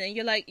congruent. And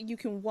you're like, you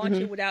can watch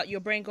it without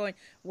your brain going,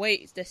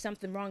 wait, there's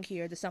something wrong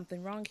here. There's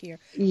something wrong here.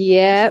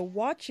 Yeah. You're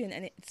watching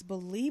and it's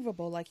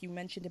believable, like you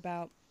mentioned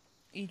about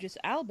Idris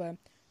Elba.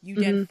 You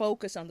then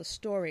focus on the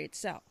story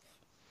itself.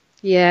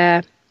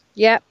 Yeah.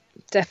 Yep,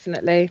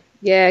 definitely.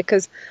 Yeah,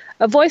 because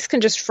a voice can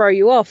just throw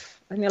you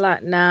off. And you're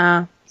like,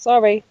 nah,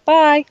 sorry,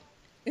 bye.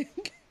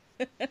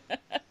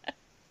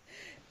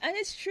 And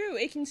it's true.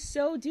 It can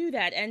so do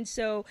that. And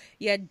so,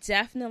 yeah,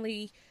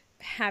 definitely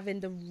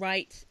having the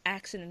right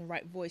accent and the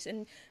right voice.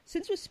 And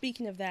since we're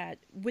speaking of that,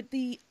 with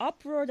the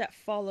uproar that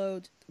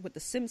followed with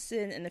The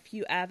Simpsons and a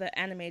few other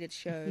animated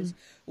shows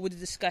with the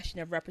discussion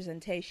of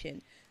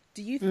representation,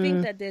 do you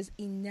think that there's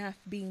enough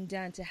being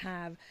done to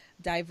have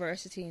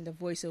diversity in the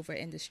voiceover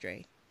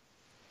industry?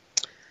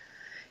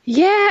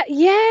 Yeah,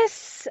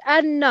 yes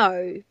and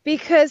no,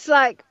 because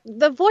like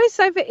the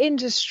voiceover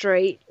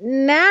industry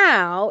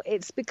now,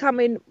 it's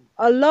becoming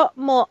a lot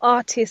more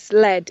artist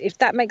led, if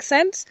that makes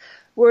sense.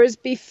 Whereas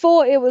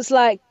before it was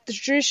like the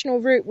traditional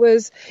route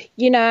was,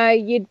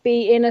 you'd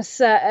be in a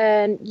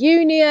certain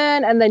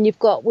union and then you've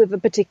got with a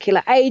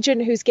particular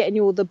agent who's getting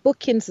you all the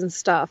bookings and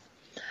stuff.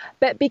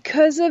 But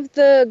because of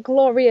the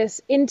glorious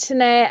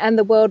internet and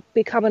the world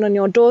becoming on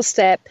your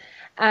doorstep,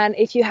 and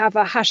if you have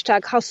a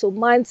hashtag hustle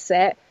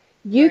mindset,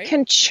 you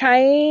can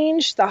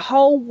change the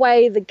whole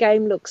way the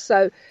game looks.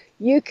 So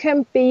You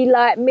can be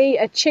like me,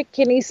 a chick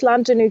in East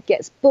London who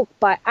gets booked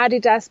by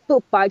Adidas,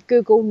 booked by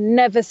Google,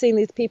 never seen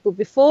these people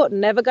before,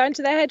 never going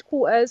to their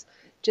headquarters,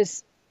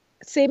 just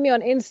see me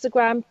on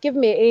Instagram, give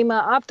me an email,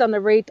 I've done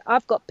the read,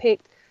 I've got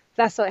picked.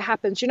 That's how it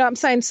happens. You know what I'm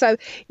saying? So,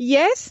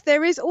 yes,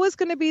 there is always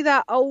going to be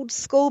that old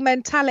school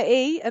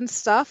mentality and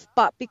stuff.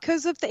 But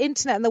because of the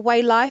internet and the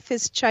way life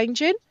is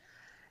changing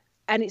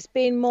and it's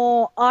been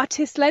more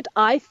artist led,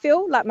 I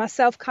feel like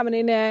myself coming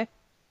in here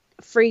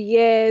 3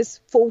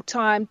 years, full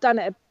time,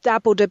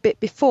 dabbled a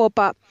bit before.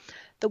 But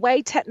the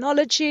way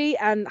technology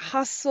and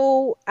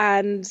hustle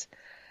and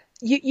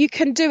you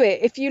can do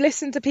it. If you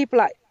listen to people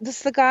like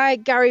this, the guy,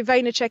 Gary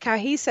Vaynerchuk, how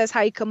he says how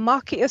you can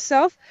market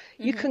yourself,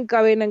 you can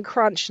go in and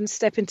crunch and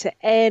step into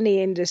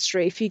any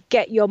industry if you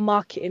get your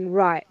marketing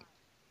right.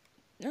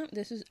 No,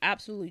 this is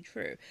absolutely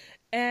true.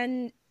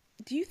 And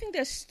do you think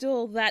there's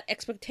still that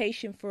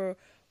expectation for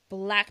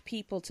Black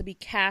people to be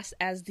cast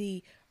as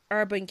the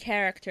urban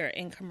character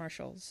in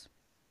commercials?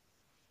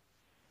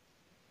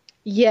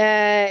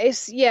 Yeah, I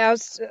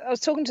was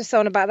talking to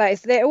someone about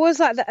that. There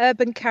was like the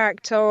urban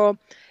character, or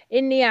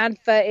in the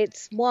advert,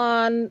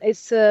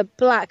 it's a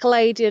Black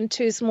lady and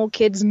 2 small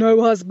kids,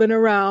 no husband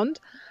around.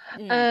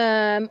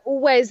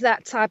 Always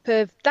that type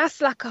of,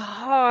 that's like a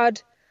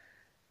hard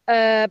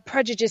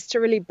prejudice to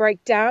really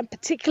break down,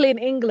 particularly in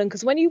England,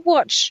 because when you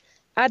watch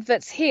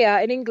adverts here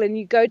in England,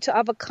 you go to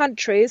other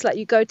countries, like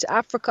you go to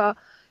Africa,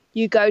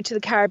 you go to the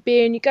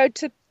Caribbean, you go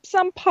to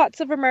some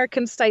parts of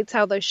American states,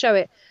 how they show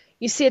it,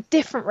 you see a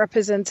different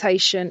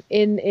representation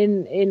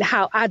in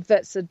how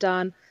adverts are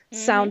done.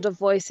 Sound of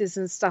voices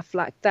and stuff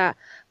like that.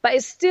 But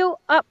it's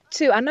still up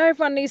to, I know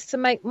everyone needs to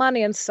make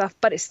money and stuff,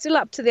 but it's still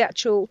up to the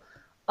actual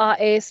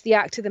artist, the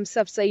actor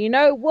themselves, say, you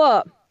know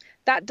what,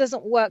 that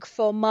doesn't work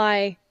for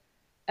my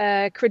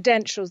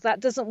credentials, that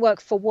doesn't work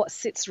for what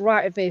sits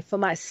right with me, for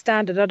my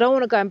standard. I don't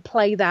want to go and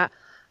play that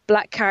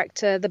Black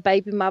character, the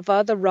baby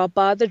mother, the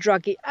robber, the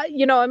druggie,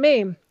 you know what I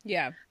mean?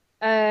 Yeah.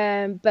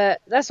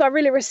 But that's why I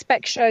really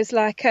respect shows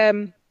like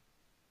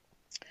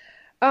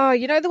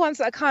you know, the ones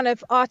that are kind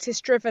of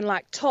artist driven,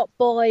 like Top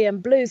Boy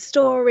and Blue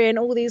Story and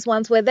all these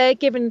ones where they're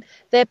giving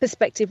their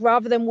perspective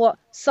rather than what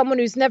someone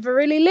who's never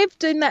really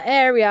lived in that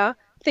area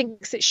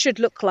thinks it should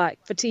look like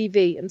for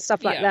TV and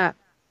stuff like that.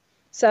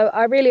 So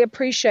I really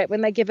appreciate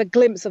when they give a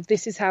glimpse of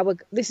this is how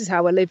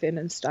we're living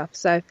and stuff.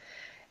 So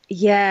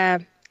yeah,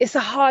 it's a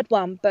hard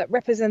one, but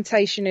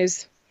representation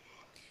is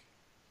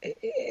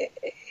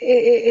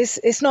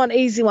it's not an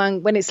easy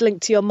one when it's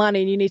linked to your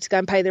money and you need to go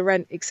and pay the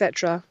rent,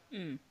 etc.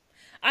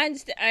 I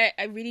understand.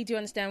 I really do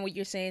understand what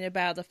you're saying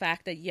about the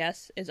fact that,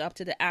 yes, it's up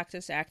to the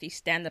actors to actually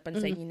stand up and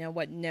say, you know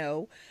what,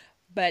 no.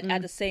 But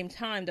at the same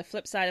time, the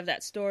flip side of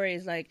that story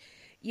is like,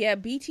 yeah,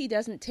 BT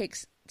doesn't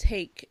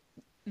take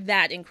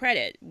that in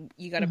credit.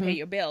 You got to pay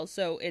your bills.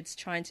 So it's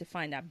trying to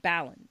find that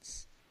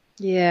balance.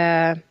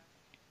 Yeah.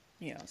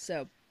 You know,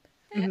 so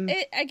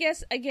I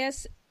guess,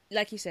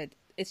 like you said,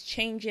 it's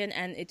changing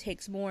and it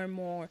takes more and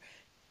more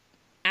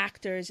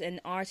actors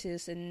and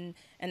artists and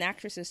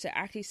actresses to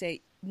actually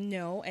say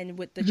no. And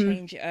with the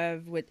change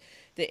of with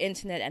the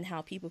internet and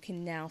how people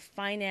can now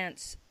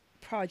finance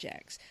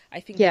projects, I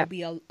think there'll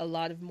be a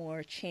lot of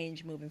more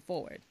change moving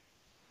forward.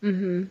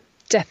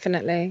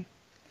 Definitely.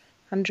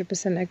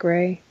 100%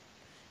 agree.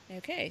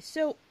 Okay,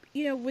 so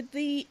you know, with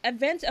the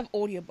advent of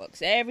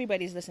audiobooks,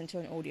 everybody's listening to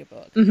an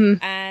audiobook,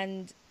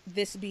 and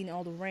this being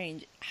all the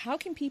range, how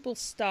can people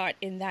start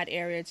in that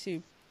area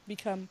to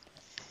become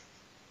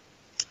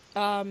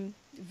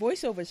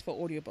voiceovers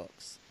for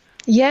audiobooks?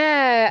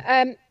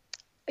 Yeah,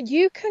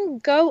 you can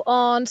go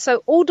on.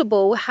 So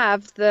Audible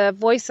have the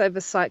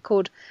voiceover site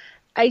called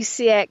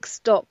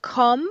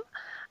acx.com.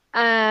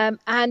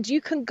 And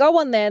you can go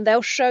on there and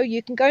they'll show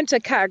you can go into a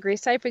category,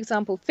 say, for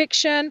example,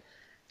 fiction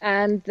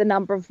and the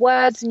number of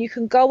words. And you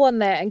can go on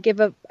there and give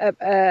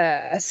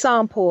a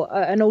sample,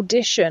 an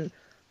audition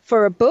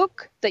for a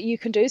book that you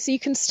can do. So you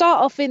can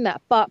start off in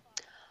that. But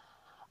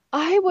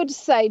I would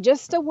say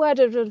just a word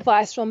of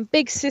advice from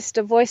Big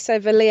Sister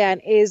Voiceover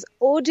Leanne is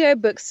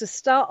audiobooks to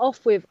start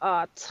off with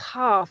are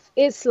tough.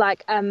 It's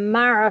like a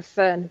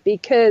marathon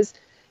because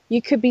you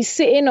could be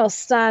sitting or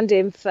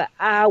standing for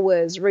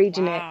hours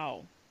reading it.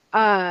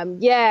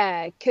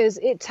 Yeah, because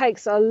it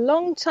takes a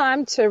long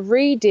time to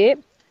read it.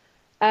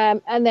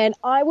 And then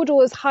I would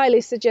always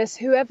highly suggest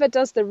whoever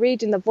does the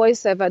reading, the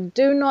voiceover,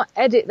 do not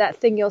edit that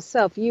thing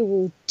yourself. You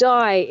will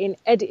die in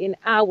editing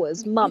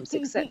hours, months,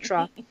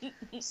 etc.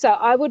 So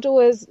I would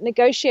always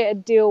negotiate a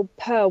deal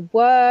per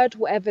word,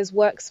 whatever's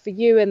works for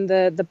you and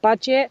the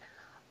budget.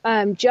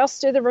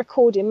 Just do the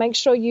recording. Make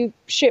sure you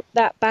ship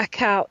that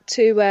back out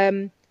to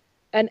an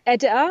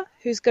editor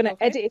who's going to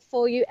edit it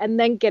for you and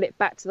then get it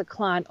back to the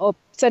client or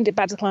send it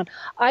back to the client.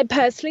 I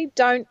personally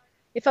don't.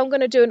 If I'm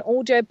going to do an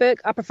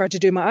audiobook, I prefer to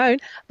do my own.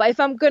 But if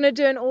I'm going to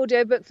do an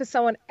audiobook for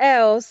someone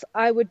else,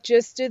 I would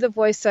just do the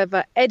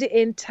voiceover.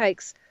 Editing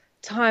takes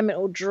time. It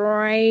will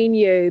drain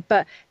you.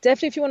 But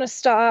definitely if you want to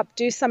start up,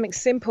 do something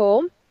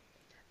simple.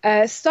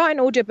 Start an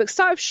audiobook.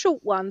 Start with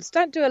short ones.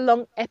 Don't do a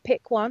long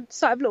epic one.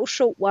 Start with little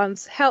short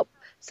ones. Help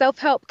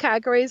Self-help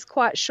categories,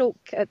 quite short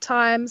at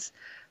times.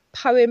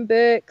 Poem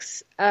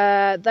books,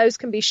 those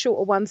can be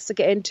shorter ones to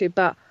get into,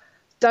 but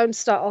don't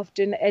start off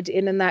doing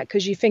editing and that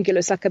because you think it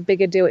looks like a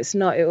bigger deal. It's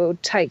not. It will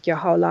take your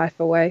whole life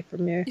away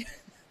from you.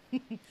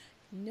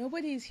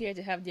 Nobody's here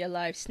to have their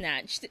life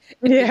snatched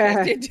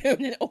Yeah. because they're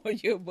doing an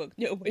audiobook.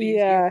 Nobody's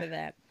here for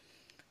that.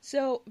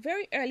 So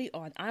very early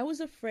on, I was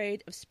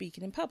afraid of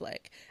speaking in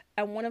public.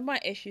 And one of my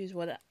issues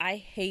was that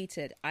I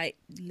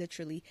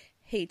literally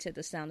hated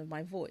the sound of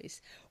my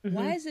voice. Mm-hmm.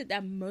 Why is it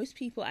that most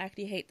people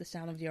actually hate the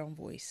sound of their own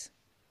voice?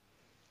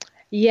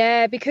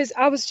 Yeah, because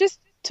I was just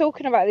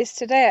talking about this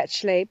today,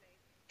 actually.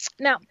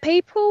 Now,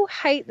 people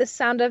hate the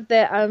sound of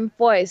their own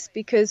voice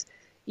because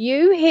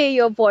you hear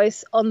your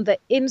voice on the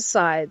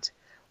inside,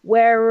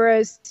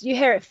 whereas you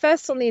hear it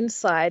first on the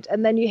inside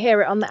and then you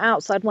hear it on the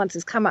outside once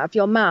it's come out of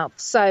your mouth.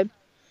 So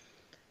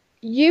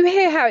you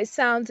hear how it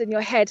sounds in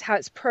your head, how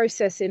it's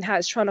processing, how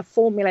it's trying to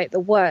formulate the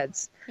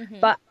words. Mm-hmm.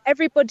 But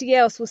everybody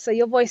else will say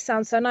your voice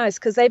sounds so nice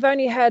because they've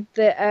only heard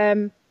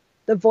the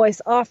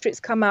voice after it's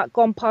come out,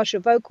 gone past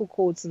your vocal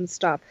cords and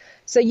stuff.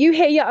 So you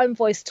hear your own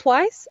voice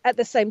twice at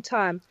the same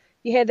time.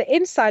 You hear the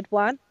inside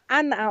one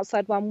and the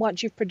outside one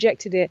once you've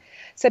projected it.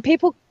 So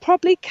people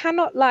probably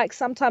cannot like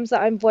sometimes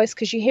their own voice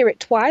because you hear it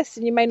twice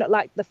and you may not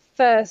like the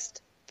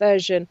first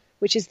version,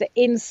 which is the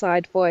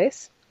inside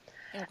voice.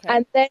 Okay.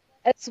 And then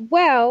as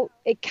well,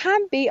 it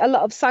can be a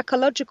lot of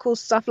psychological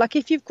stuff. Like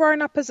if you've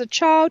grown up as a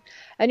child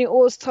and you're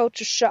always told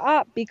to shut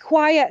up, be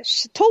quiet,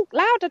 talk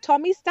louder,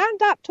 Tommy,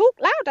 stand up, talk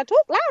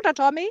louder,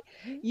 Tommy.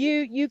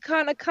 Mm-hmm. You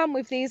kind of come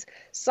with these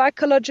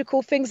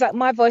psychological things like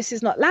my voice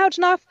is not loud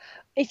enough.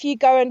 If you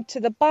go into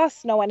the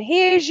bus, no one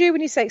hears you.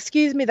 When you say,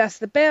 excuse me, that's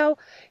the bell.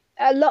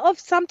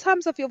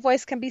 Sometimes of your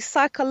voice can be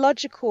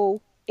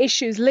psychological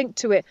issues linked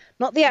to it,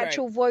 not the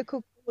actual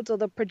vocal cords or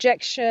the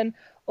projection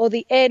or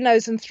the ear,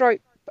 nose and throat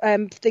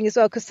thing as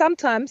well. Because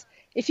sometimes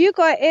if you've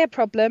got an ear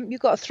problem,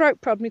 you've got a throat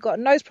problem, you've got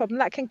a nose problem,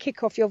 that can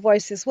kick off your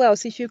voice as well.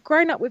 So if you've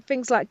grown up with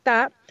things like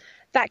that,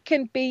 that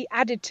can be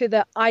added to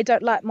the I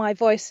don't like my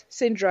voice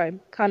syndrome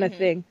kind of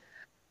thing.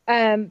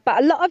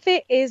 But a lot of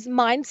it is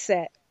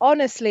mindset.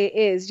 Honestly, it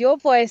is. Your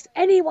voice,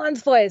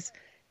 anyone's voice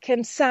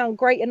can sound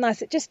great and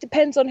nice. It just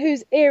depends on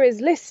whose ear is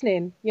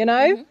listening, you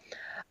know?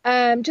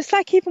 Mm-hmm. Just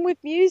like even with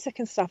music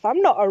and stuff.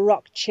 I'm not a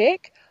rock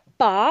chick,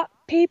 but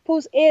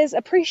people's ears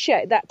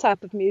appreciate that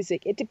type of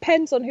music. It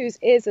depends on whose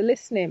ears are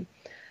listening.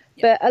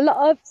 Yep. But a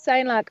lot of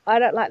saying like, I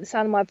don't like the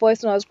sound of my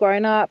voice when I was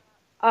growing up,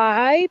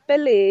 I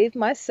believe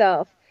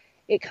myself,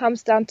 it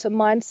comes down to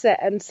mindset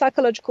and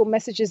psychological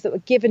messages that were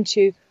given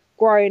to you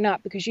growing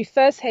up, because you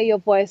first hear your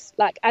voice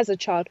like as a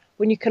child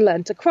when you can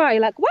learn to cry.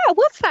 You're like, wow,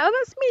 what's that? Oh,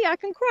 that's me. I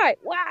can cry.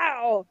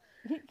 Wow.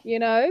 You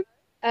know,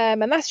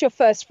 and that's your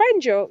first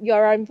friend,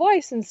 your own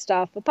voice and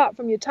stuff, apart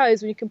from your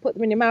toes when you can put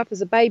them in your mouth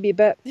as a baby.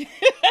 But you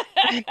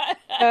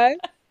know?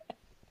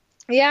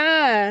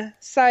 Yeah.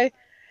 So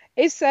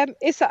it's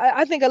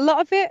I think a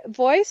lot of it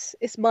voice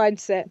is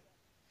mindset.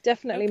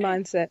 Definitely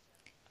mindset.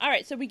 All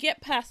right. So we get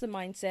past the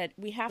mindset.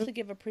 We have to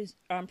give a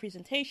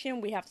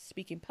presentation. We have to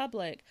speak in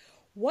public.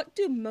 What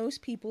do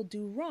most people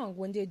do wrong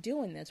when they're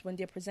doing this, when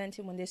they're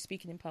presenting, when they're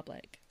speaking in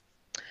public?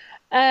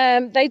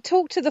 They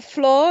talk to the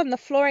floor, and the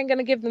floor ain't going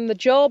to give them the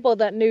job or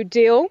that new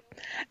deal.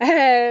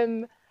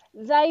 They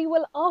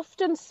will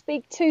often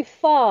speak too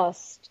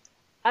fast.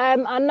 I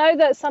know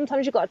that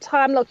sometimes you've got a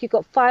time lock, you've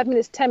got 5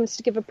 minutes, 10 minutes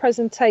to give a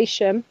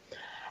presentation.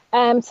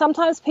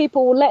 Sometimes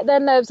people will let their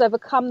nerves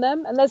overcome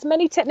them, and there's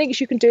many techniques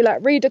you can do,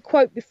 like read a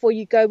quote before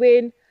you go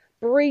in.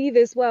 Breathe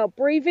as well.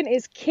 Breathing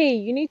is key.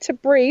 You need to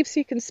breathe so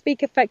you can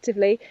speak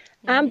effectively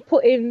and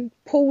put in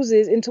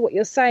pauses into what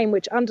you're saying,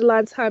 which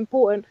underlines how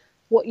important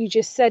what you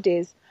just said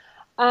is.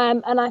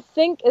 And I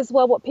think as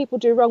well what people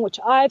do wrong, which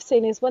I've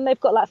seen, is when they've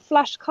got like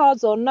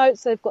flashcards or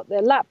notes, they've got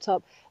their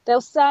laptop, they'll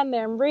stand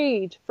there and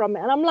read from it.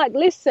 And I'm like,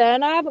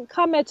 listen, I haven't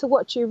come here to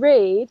watch you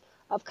read.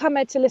 I've come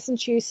here to listen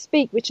to you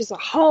speak, which is a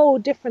whole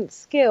different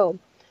skill.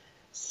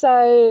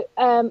 So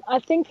I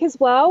think as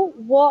well,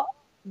 what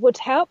would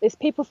help is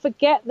people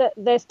forget that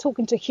they're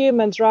talking to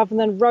humans rather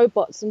than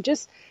robots, and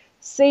just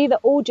see the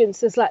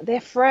audience as like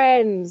their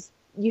friends.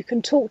 You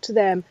can talk to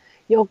them.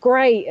 You're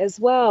great as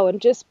well,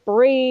 and just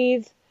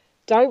breathe.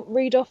 Don't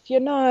read off your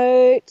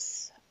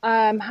notes.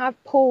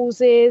 Have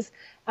pauses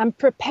and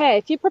prepare.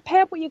 If you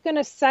prepare what you're going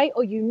to say,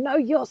 or you know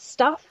your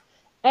stuff,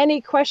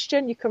 any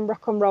question you can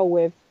rock and roll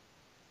with.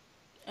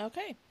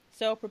 Okay,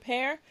 so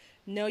prepare,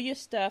 know your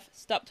stuff,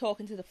 stop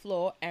talking to the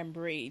floor, and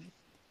breathe.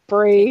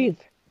 Breathe.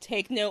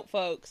 Take note,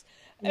 folks.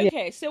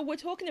 Okay, so we're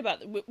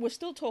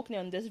still talking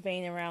on this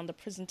vein around the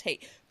presenting,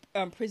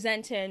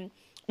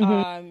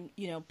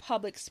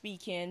 public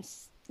speaking,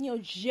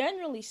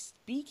 generally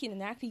speaking,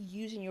 and actually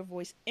using your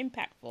voice in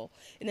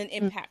an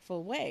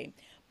impactful way.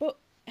 But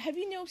have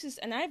you noticed,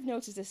 and I've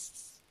noticed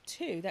this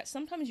too, that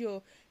sometimes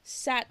you're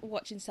sat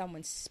watching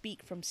someone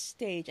speak from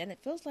stage, and it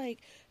feels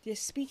like they're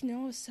speaking, and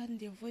all of a sudden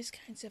their voice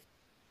kind of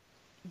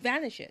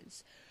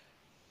vanishes.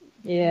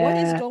 Yeah. What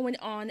is going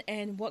on,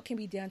 and what can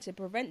be done to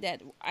prevent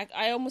that?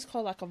 I almost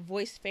call it like a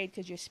voice fade,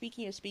 because you're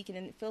speaking,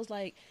 and it feels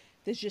like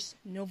there's just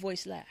no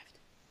voice left.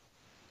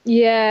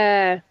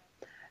 Yeah.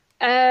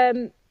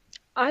 Um,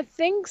 I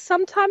think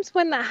sometimes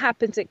when that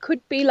happens, it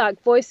could be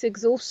like voice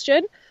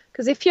exhaustion.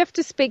 Because if you have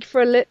to speak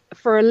for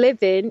a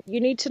living, you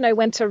need to know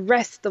when to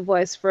rest the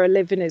voice for a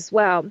living as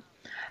well.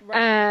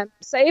 Right.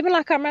 So even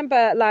like I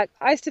remember, like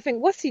I used to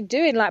think, what's he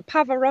doing? Like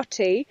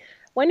Pavarotti,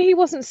 when he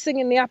wasn't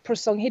singing the opera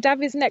song, he'd have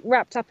his neck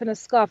wrapped up in a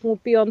scarf and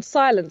would be on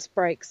silence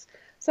breaks.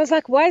 So I was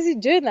like, why is he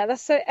doing that?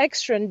 That's so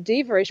extra and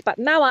diva-ish. But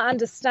now I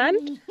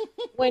understand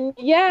when,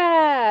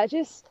 yeah,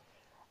 just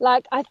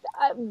like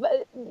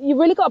you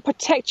really got to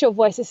protect your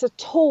voice. It's a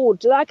tool,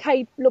 like how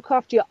you look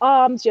after your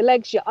arms, your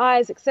legs, your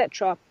eyes,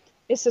 etc.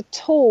 It's a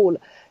tool.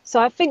 So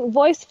I think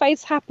voice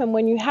fades happen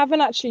when you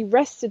haven't actually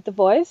rested the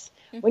voice,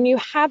 when you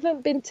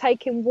haven't been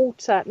taking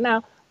water.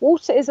 Now,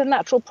 water is a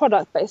natural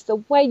product, but it's the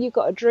way you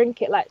got to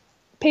drink it. Like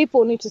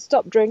people need to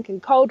stop drinking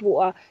cold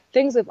water,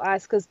 things with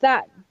ice, because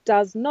that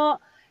does not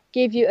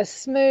give you a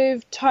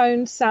smooth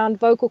tone sound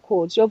vocal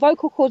cords. Your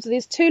vocal cords are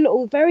these two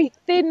little very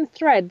thin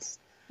threads,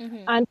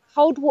 and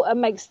cold water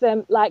makes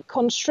them like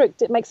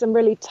constrict. It makes them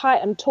really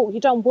tight and taut. You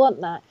don't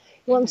want that.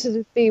 You want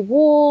to be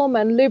warm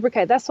and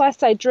lubricate. That's why I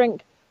say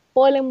drink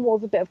boiling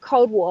water with a bit of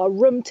cold water,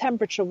 room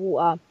temperature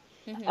water.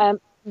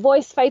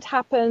 Voice fade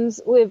happens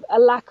with a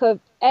lack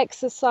of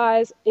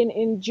exercise, in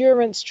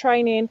endurance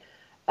training,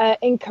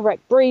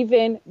 incorrect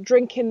breathing,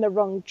 drinking the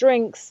wrong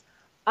drinks,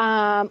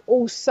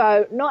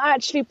 also not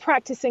actually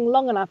practicing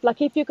long enough.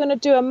 Like if you're going to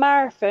do a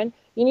marathon,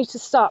 you need to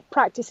start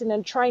practicing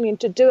and training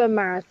to do a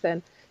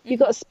marathon. You've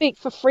got to speak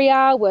for 3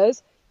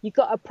 hours. You've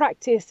got to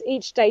practice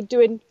each day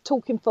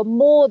talking for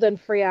more than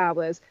 3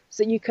 hours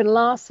so you can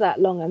last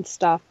that long and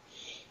stuff.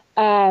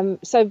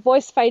 So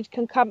voice fade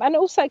can come, and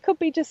also it could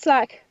be just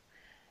like,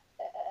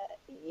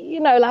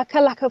 like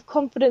a lack of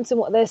confidence in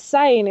what they're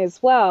saying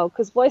as well,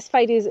 because voice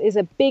fade is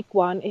a big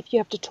one if you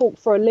have to talk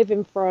for a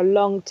living for a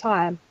long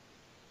time.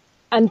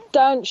 And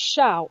don't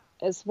shout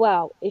as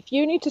well. If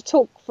you need to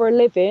talk for a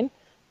living,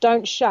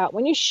 don't shout.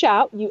 When you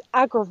shout, you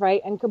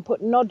aggravate and can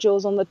put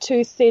nodules on the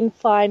too thin,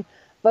 fine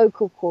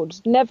vocal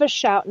cords. Never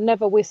shout,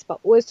 never whisper,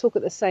 always talk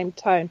at the same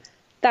tone.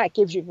 That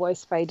gives you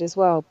voice fade as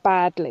well,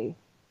 badly.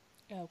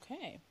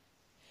 Okay.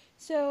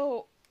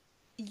 So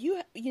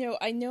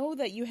I know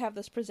that you have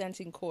this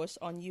presenting course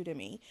on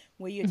Udemy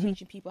where you're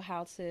teaching people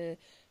how to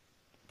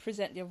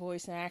present their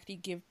voice and actually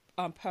give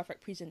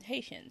perfect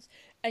presentations.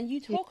 And you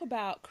talk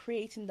about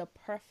creating the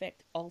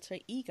perfect alter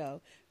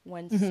ego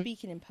when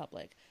speaking in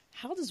public.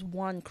 How does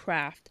one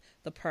craft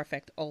the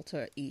perfect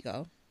alter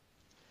ego?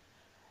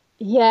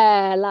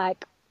 Yeah,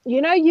 like,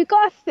 you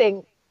got to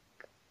think,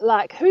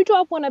 like, who do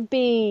I want to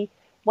be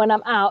when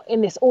I'm out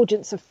in this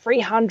audience of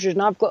 300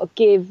 and I've got to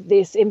give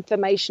this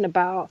information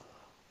about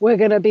we're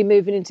going to be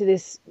moving into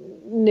this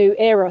new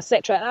era,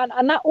 etc.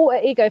 And that alter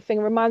ego thing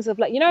reminds me of,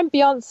 like,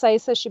 Beyonce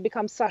says she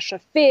becomes Sasha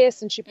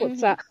Fierce and she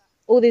puts out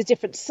all these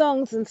different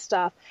songs and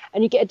stuff,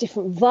 and you get a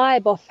different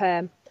vibe off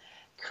her.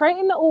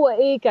 Creating the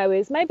alter ego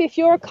is maybe if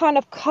you're a kind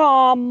of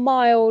calm,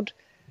 mild,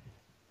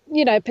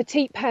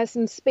 petite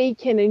person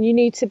speaking, and you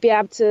need to be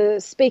able to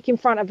speak in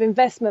front of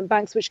investment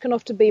banks, which can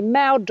often be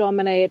male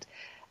dominated,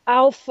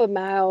 alpha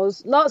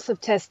males, lots of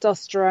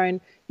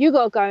testosterone. You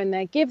got to go in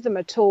there, give them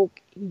a talk.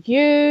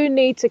 You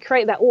need to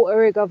create that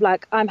alter ego of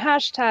like, I'm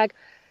hashtag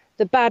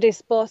the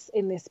baddest boss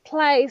in this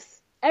place.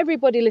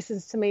 Everybody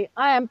listens to me.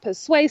 I am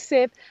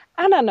persuasive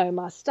and I know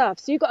my stuff.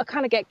 So you got to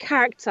kind of get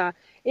character,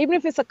 even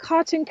if it's a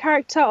cartoon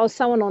character or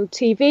someone on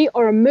TV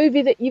or a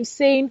movie that you've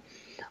seen.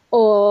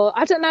 Or,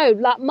 I don't know,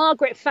 like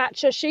Margaret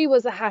Thatcher, she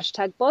was a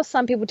hashtag boss.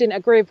 Some people didn't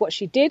agree with what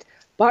she did,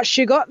 but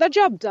she got the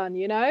job done,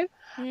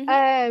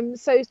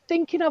 So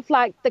thinking of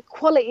like the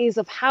qualities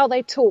of how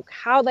they talk,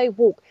 how they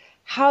walk,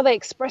 how they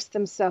express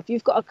themselves,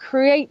 you've got to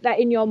create that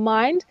in your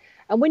mind.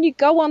 And when you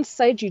go on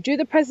stage, you do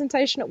the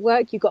presentation at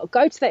work, you've got to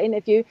go to that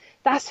interview.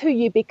 That's who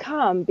you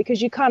become,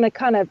 because you kind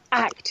of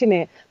act in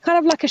it. Kind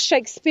of like a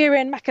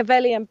Shakespearean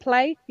Machiavellian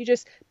play. You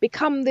just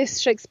become this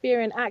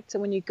Shakespearean actor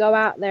when you go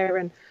out there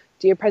and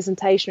do your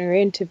presentation or your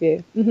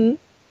interview.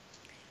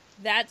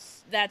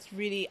 That's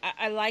really,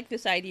 I like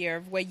this idea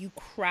of where you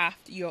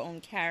craft your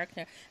own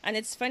character. And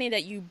it's funny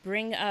that you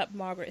bring up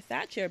Margaret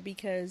Thatcher,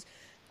 because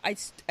I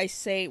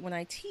say when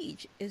I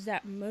teach is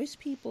that most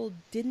people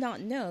did not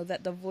know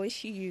that the voice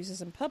she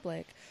uses in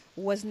public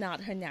was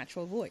not her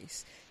natural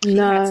voice. She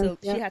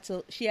had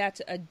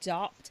to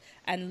adopt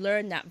and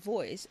learn that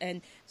voice,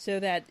 and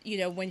so that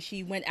when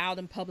she went out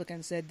in public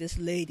and said this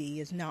lady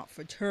is not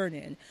for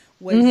turning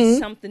was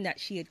something that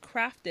she had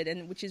crafted,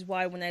 and which is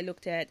why when I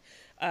looked at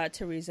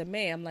Theresa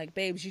May, I'm like,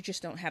 babes, you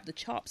just don't have the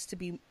chops to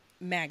be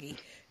Maggie.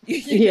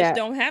 You just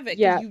don't have it,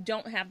 because you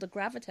don't have the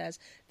gravitas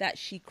that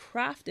she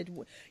crafted.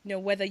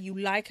 Whether you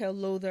like her,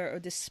 loathe her, or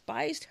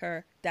despised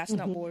her, that's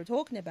not what we're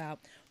talking about,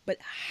 but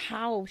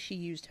how she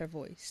used her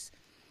voice.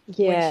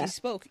 When she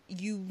spoke,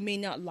 you may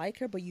not like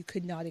her, but you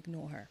could not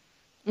ignore her.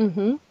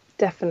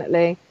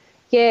 Definitely.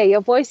 Yeah,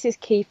 your voice is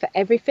key for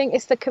everything.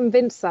 It's the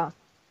convincer.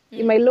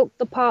 You may look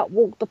the part,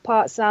 walk the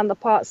part, sound the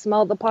part,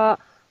 smell the part,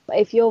 but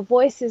if your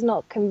voice is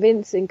not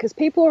convincing, because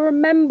people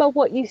remember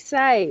what you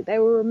say, they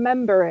will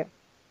remember it.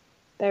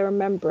 They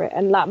remember it.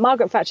 And like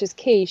Margaret Thatcher's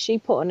key, she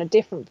put on a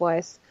different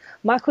voice.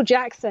 Michael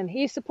Jackson, he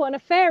used to put on a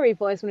fairy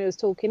voice when he was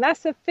talking.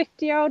 That's a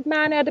 50-year-old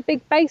man who had a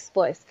big bass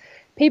voice.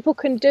 People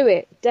can do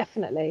it,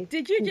 definitely.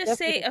 Did you just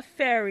say a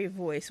fairy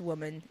voice,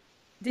 woman?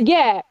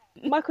 Yeah,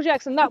 Michael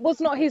Jackson, that was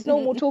not his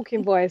normal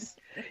talking voice.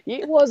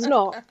 It was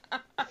not.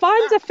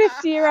 Find a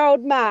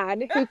 50-year-old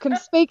man who can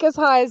speak as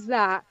high as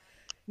that.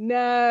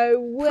 No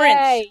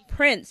way.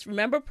 Prince.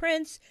 Remember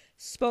Prince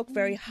spoke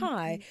very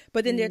high,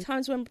 but then there are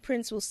times when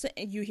Prince will sit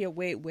and you hear,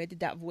 wait, where did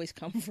that voice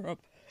come from?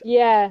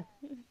 Yeah.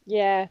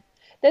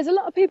 There's a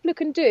lot of people who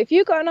can do it. If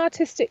you've got an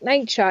artistic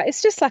nature,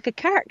 it's just like a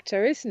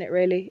character, isn't it,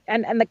 really?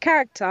 And the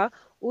character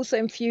also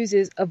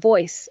infuses a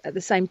voice at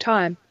the same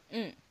time.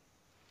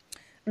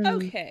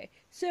 Okay,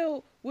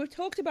 so we've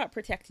talked about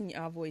protecting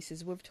our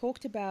voices. We've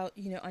talked about,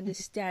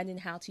 understanding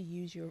how to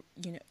use your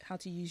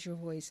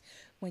voice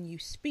when you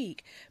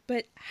speak.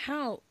 But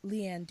how,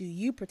 Leanne, do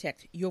you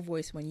protect your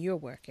voice when you're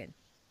working?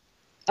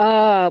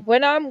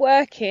 When I'm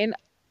working,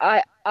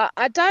 I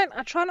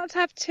try not to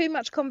have too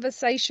much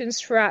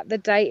conversations throughout the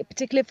day,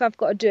 particularly if I've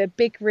got to do a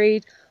big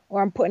read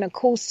or I'm putting a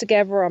course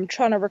together or I'm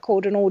trying to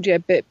record an audio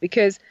bit,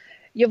 because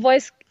your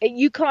voice,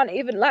 you can't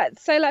even,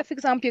 for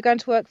example, you're going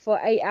to work for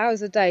 8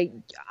 hours a day.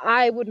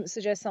 I wouldn't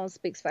suggest someone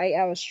speaks for 8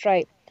 hours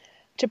straight.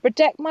 To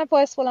protect my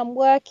voice while I'm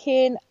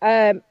working,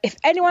 if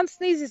anyone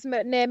sneezes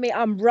near me,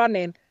 I'm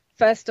running.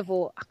 First of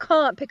all, I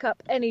can't pick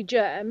up any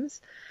germs.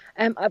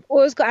 I've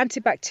always got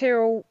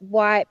antibacterial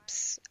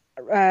wipes,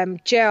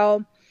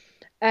 gel.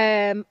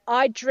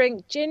 I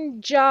drink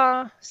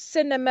ginger,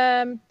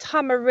 cinnamon,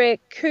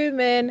 turmeric,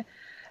 cumin,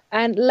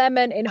 and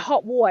lemon in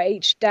hot water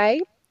each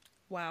day.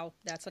 Wow,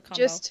 that's a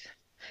combo.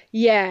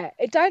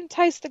 It don't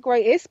taste the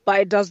greatest,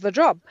 but it does the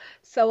job.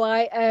 So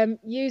I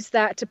use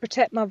that to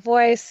protect my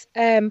voice.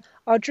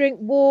 I'll drink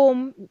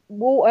warm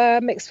water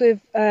mixed with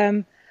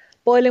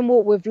boiling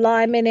water with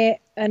lime in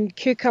it and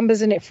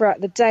cucumbers in it throughout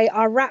the day.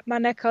 I wrap my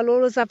neck. I'll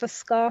always have a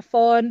scarf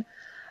on,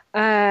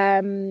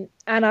 and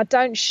I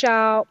don't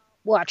shout.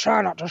 Well, I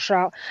try not to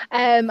shout,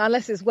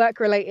 unless it's work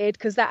related,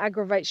 because that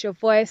aggravates your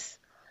voice.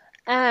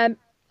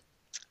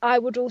 I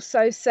would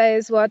also say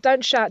as well,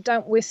 don't shout,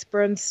 don't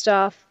whisper and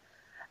stuff.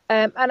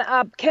 And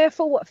I'm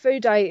careful what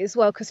food I eat as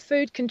well, because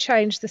food can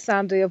change the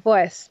sound of your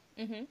voice.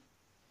 Mm-hmm.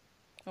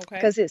 Okay.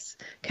 Because it's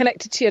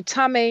connected to your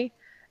tummy.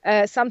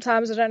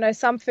 Sometimes, I don't know,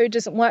 some food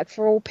doesn't work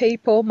for all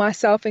people,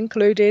 myself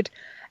included.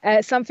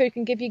 Some food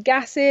can give you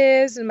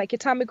gases and make your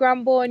tummy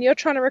grumble, and you're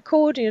trying to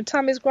record and your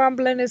tummy's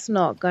grumbling. It's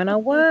not going to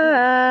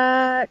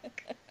work.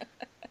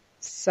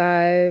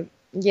 So,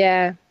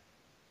 yeah.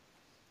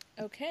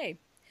 Okay.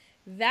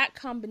 That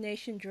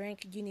combination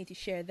drink, you need to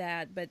share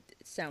that, but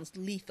it sounds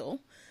lethal.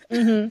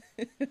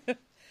 Mm-hmm.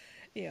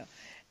 Yeah.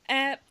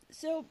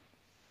 So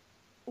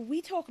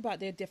we talk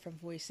about their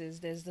different voices.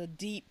 There's the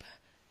deep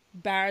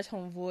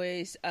baritone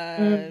voice,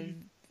 the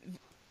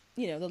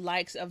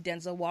likes of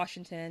Denzel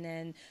Washington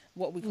and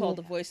what we call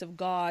the voice of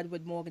God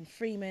with Morgan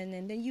Freeman.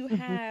 And then you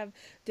have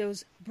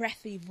those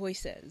breathy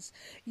voices.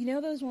 You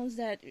know, those ones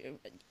that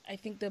I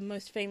think the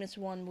most famous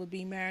one would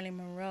be Marilyn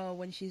Monroe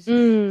when she's,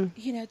 doing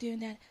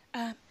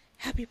that,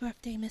 happy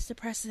birthday, Mr.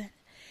 President.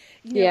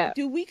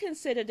 Do we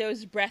consider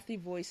those breathy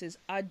voices,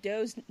 are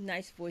those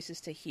nice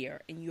voices to hear,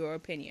 in your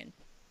opinion?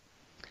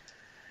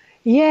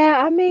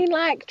 Yeah, I mean,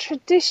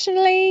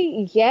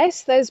 traditionally,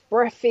 yes, those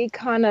breathy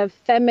kind of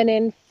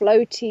feminine,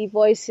 floaty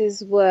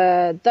voices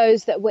were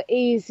those that were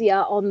easier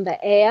on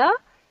the air,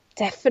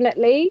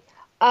 definitely,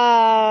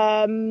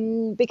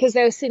 because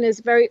they were seen as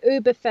very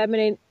uber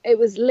feminine. It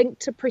was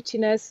linked to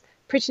prettiness.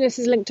 Prettiness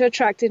is linked to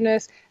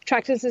attractiveness.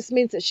 Attractiveness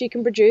means that she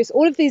can produce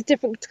all of these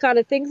different kind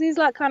of things. These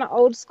kind of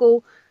old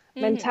school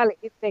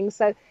mentality things.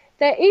 So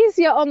they're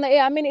easier on the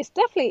ear. I mean, it's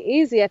definitely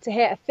easier to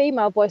hear a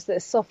female voice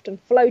that's soft and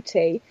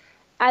floaty.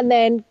 And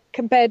then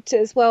compared to,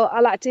 as well, I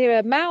like to hear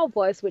a male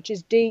voice, which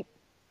is deep,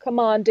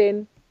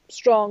 commanding,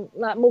 strong,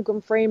 like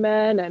Morgan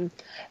Freeman and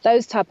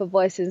those type of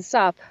voices and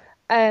stuff.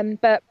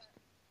 But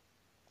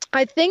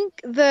I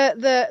think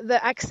the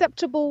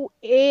acceptable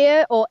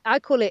ear, or I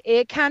call it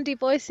ear candy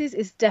voices,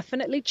 is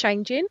definitely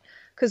changing,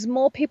 because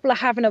more people are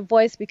having a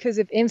voice because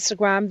of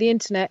Instagram, the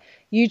internet,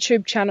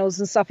 YouTube channels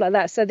and stuff like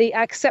that. So the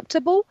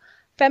acceptable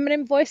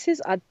feminine voices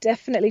are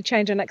definitely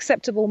changing.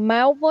 Acceptable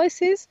male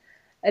voices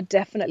are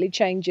definitely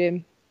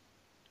changing.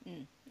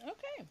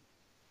 Okay.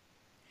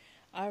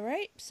 All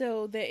right.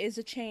 So there is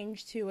a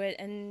change to it.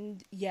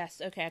 And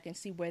yes, okay, I can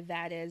see where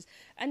that is.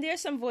 And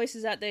there's some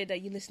voices out there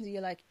that you listen to,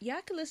 you're like, yeah,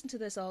 I could listen to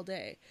this all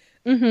day.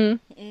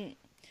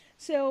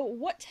 So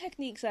what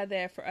techniques are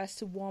there for us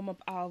to warm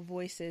up our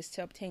voices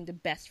to obtain the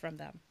best from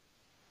them?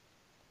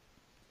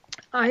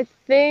 I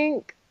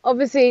think,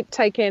 obviously,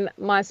 taking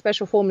my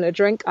special formula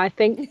drink, I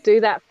think,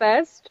 do that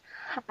first.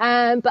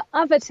 But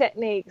other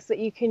techniques that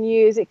you can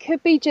use, it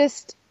could be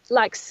just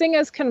like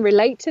singers can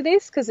relate to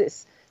this, because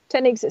it's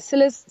techniques that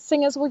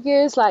singers will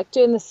use, like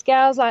doing the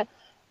scales. Like,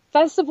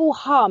 first of all,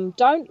 hum.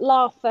 Don't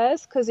laugh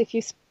first, because if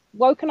you've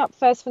woken up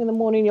first thing in the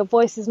morning, your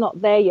voice is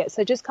not there yet.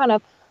 So just kind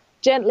of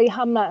gently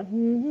hum that.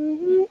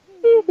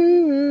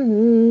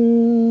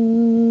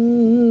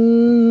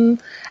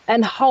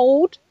 and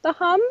hold the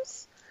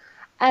hums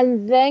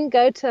and then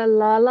go to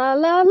la la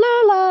la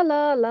la la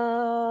la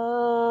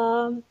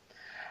la.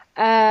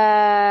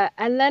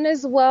 And then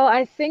as well,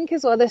 I think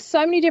as well, there's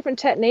so many different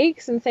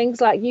techniques and things,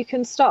 like you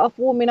can start off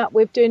warming up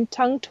with doing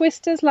tongue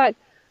twisters, like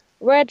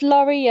red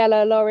lorry,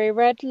 yellow lorry,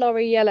 red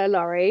lorry, yellow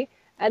lorry.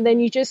 And then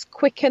you just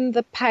quicken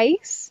the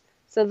pace.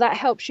 So that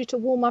helps you to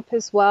warm up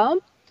as well.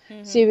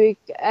 So you're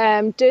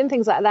doing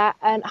things like that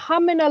and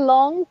humming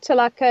along to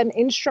like an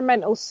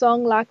instrumental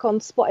song, like on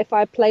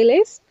Spotify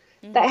playlist.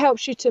 That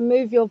helps you to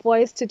move your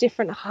voice to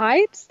different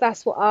heights.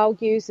 That's what I'll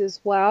use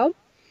as well.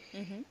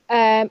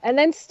 And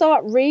then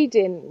start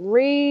reading.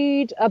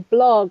 Read a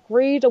blog,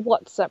 read a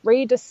WhatsApp,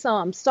 read a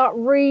psalm. Start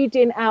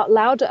reading out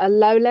loud at a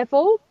low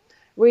level.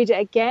 Read it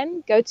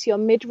again, go to your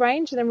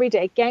mid-range, and then read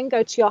it again,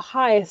 go to your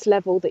highest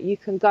level that you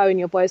can go in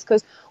your voice.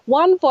 Because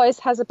one voice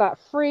has about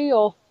 3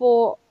 or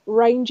 4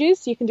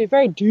 ranges. You can do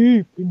very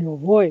deep in your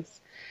voice.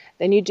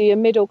 Then you do your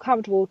middle,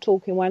 comfortable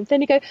talking one.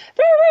 Then you go very,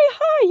 very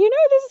high.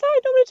 This is how I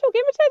normally talk.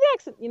 Imitate the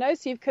accent.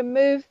 So you can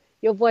move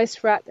your voice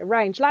throughout the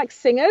range. Like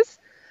singers,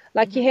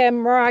 like you hear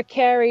Mariah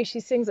Carey,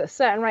 she sings at a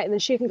certain rate, and then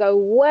she can go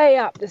way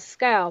up the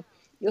scale.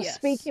 Your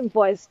speaking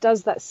voice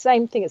does that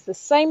same thing. It's the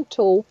same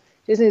tool.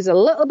 Just needs a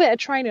little bit of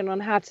training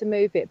on how to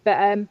move it.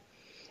 But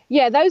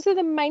those are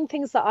the main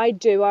things that I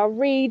do. I'll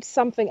read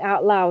something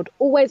out loud.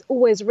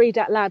 Always read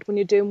out loud when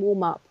you're doing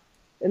warm up,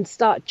 and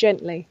start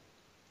gently.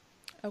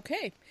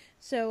 Okay.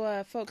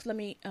 So, folks, let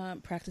me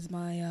practice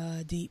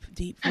my deep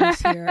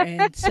voice here.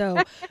 And so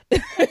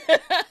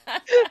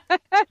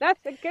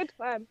that's a good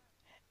one.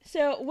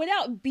 So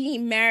without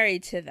being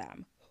married to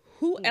them,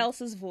 who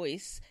else's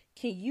voice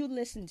can you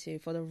listen to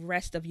for the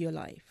rest of your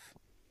life?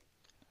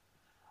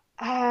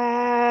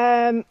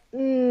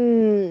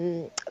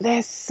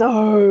 There's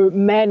so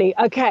many.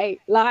 Okay,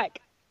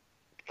 like,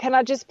 can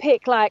I just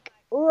pick like,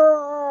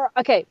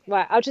 okay,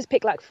 right, I'll just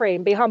pick like 3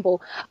 and be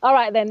humble. All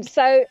right then,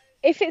 so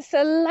if it's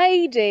a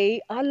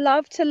lady, I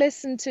love to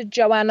listen to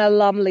Joanna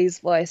Lumley's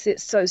voice.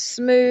 It's so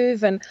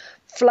smooth and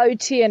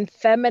floaty and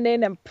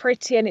feminine and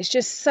pretty, and it's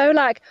just so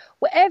like,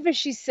 whatever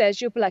she says,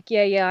 you'll be like,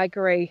 yeah, I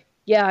agree.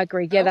 Yeah,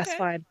 Okay. that's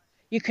fine.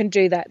 You can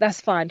do that. That's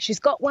fine. She's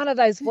got one of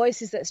those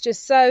voices that's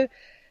just so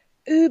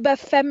uber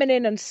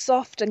feminine and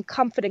soft and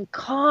comforting,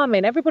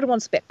 calming. Everybody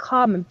wants a bit of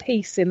calm and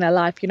peace in their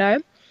life,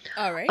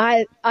 All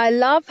right. I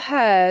love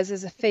hers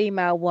as a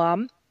female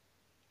one.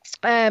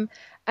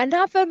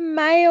 Another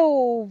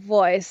male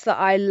voice that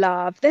I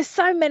love, there's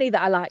so many that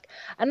I like.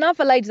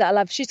 Another lady that I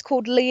love, she's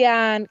called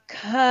Leanne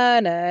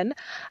Kernan.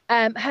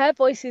 Her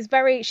voice is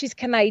she's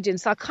Canadian,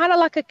 so I kind of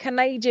like a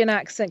Canadian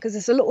accent because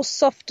it's a little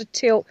softer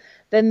tilt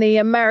than the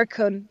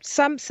American.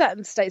 Some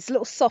certain states, a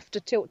little softer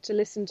tilt to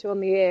listen to on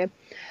the ear.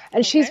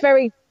 And she's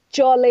very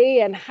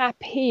jolly and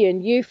happy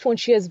and youthful, and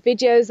she has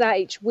videos out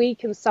each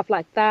week and stuff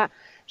like that.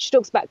 She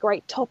talks about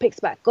great topics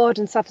about God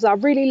and stuff. So I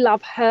really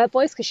love her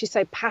voice because she's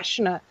so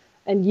passionate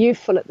and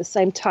youthful at the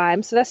same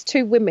time. So that's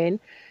 2 women.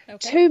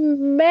 2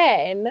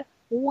 men,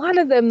 one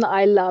of them that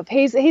I love,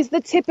 he's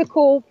the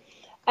typical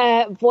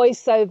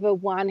voiceover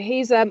one.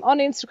 He's on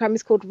Instagram,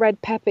 he's called Red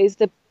Pepper. He's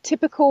the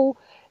typical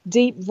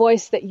deep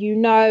voice that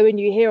and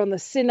you hear on the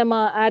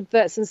cinema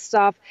adverts and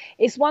stuff.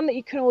 It's one that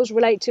you can always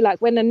relate to, like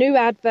when a new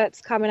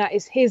advert's coming out,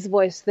 it's his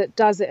voice that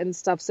does it and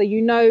stuff, so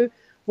you know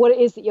what it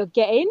is that you're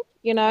getting.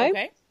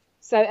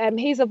 So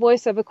he's a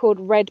voiceover called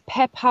Red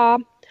Pepper.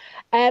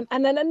 And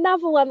then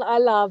another one that I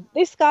love,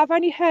 this guy, I've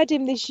only heard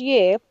him this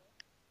year,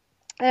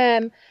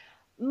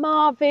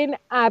 Marvin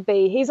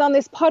Abbey. He's on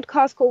this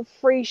podcast called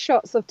 3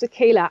 Shots of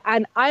Tequila,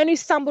 and I only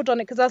stumbled on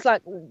it because I was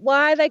like,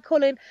 why are they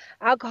calling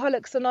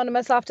Alcoholics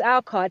Anonymous after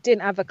alcohol? I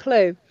didn't have a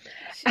clue.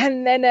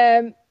 And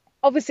then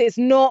obviously it's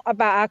not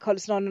about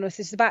Alcoholics Anonymous,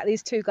 it's about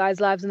these 2 guys'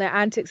 lives and their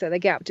antics that they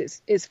get up to.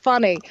 It's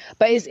funny,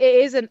 but I'd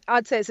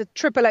say it's a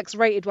XXX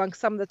rated one because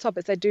some of the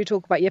topics they do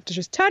talk about, you have to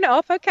just turn it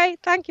off. Okay,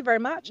 thank you very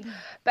much.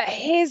 But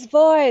his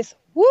voice,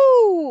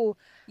 woo!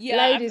 Yeah,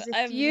 ladies,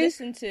 I've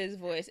listened to his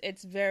voice.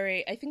 It's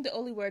I think the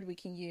only word we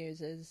can use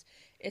is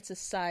it's a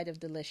side of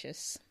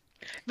delicious.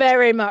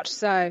 Very much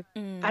so.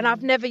 And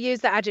I've never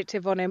used that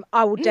adjective on him.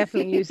 I will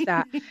definitely use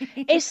that.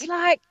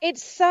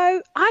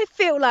 I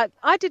feel like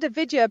I did a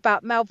video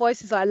about male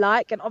voices I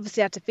like, and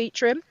obviously I had to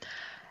feature him.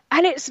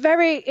 And it's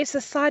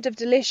a side of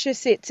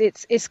delicious.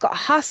 It's got a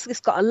husk,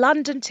 it's got a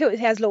London tilt, it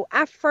has little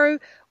Afro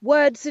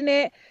words in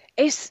it.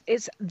 It's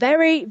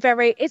very,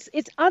 very, it's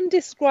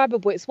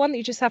undescribable. It's one that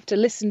you just have to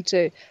listen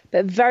to,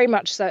 but very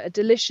much so a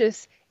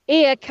delicious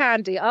ear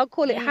candy. I'll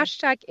call it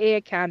hashtag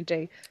ear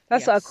candy.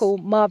 That's what I call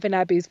Marvin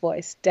Abbey's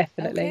voice,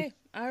 definitely. Okay.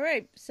 All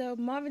right. So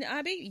Marvin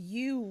Abbey,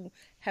 you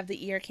have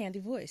the ear candy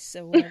voice.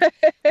 So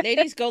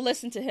ladies, go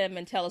listen to him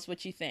and tell us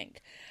what you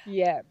think.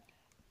 Yeah.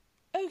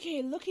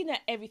 Okay. Looking at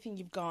everything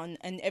you've gone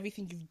and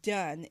everything you've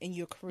done in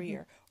your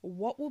career,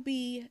 what will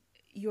be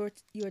your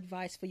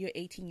advice for your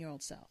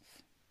 18-year-old self?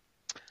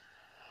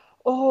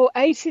 Oh,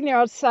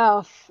 18-year-old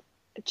self,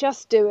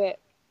 just do it.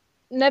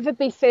 Never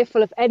be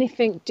fearful of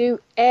anything. Do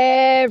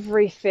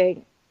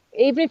everything.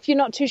 Even if you're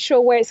not too sure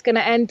where it's going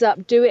to end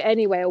up, do it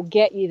anyway. It'll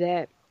get you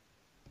there.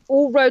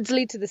 all roads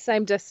lead to the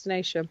same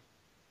destination.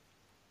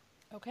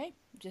 Okay,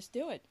 just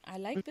do it. I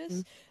like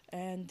this.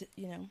 And,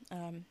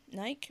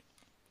 Nike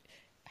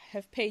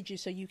have paid you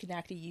so you can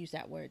actually use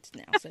that words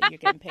now. So you're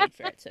getting paid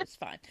for it, so it's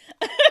fine.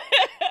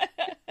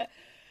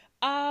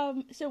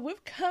 So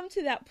we've come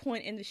to that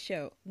point in the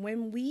show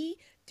when we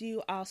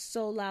do our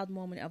So Loud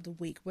moment of the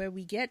week, where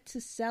we get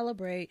to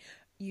celebrate.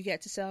 You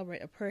get to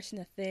celebrate a person,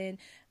 a thing,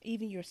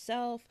 even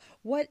yourself.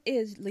 What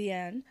is,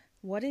 Leanne,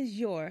 what is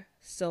your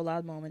So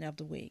Loud moment of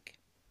the week?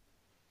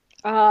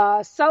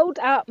 Sold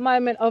out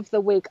moment of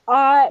the week.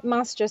 I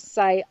must just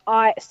say,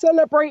 I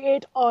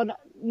celebrated on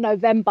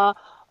November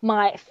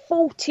my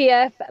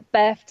 40th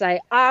birthday.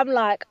 I'm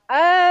like,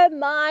 oh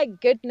my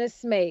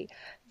goodness me.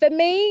 For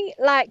me,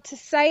 like, to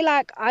say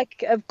like I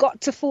have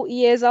got to 40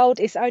 years old,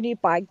 it's only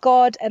by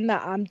God, and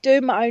that I'm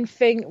doing my own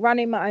thing,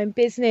 running my own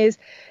business,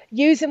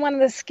 using one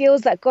of the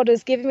skills that God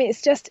has given me.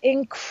 It's just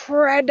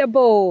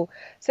incredible.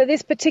 So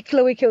this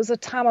particular week, it was a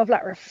time of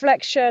like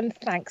reflection,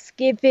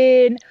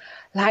 Thanksgiving.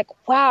 Like,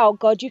 wow,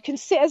 God, you can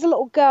sit as a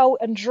little girl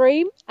and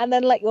dream and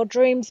then let your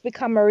dreams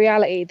become a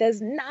reality.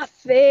 There's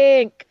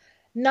nothing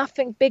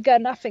bigger,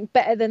 nothing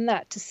better than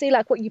that. To see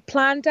like what you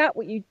planned out,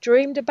 what you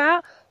dreamed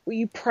about, what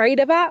you prayed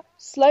about,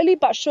 slowly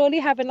but surely,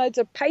 having loads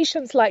of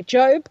patience like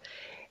Job,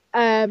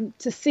 to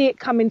see it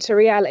come into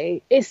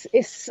reality.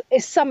 It's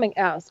something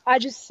else. I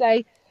just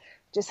say,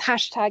 just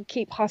hashtag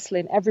keep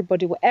hustling,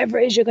 everybody. Whatever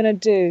it is you're gonna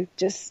do,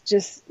 just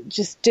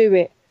do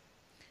it.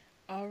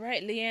 All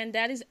right, Leanne,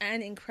 that is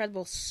an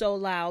incredible So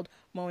Loud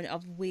moment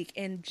of the week.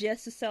 And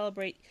just to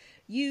celebrate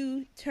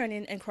you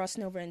turning and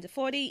crossing over into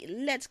 40,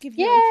 let's give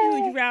you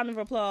a huge round of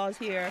applause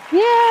here. Yay!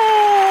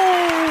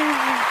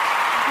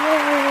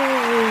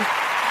 Yay!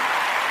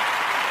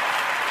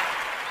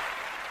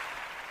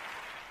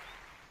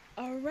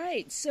 All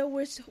right, so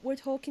we're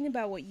talking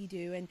about what you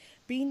do, and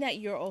being that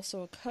you're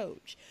also a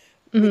coach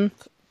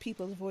with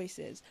people's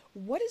voices,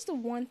 what is the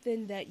one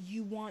thing that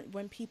you want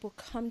when people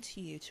come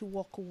to you to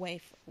walk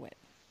away with?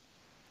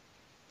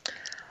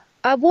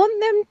 I want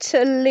them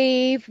to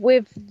leave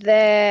with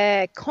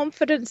their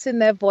confidence in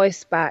their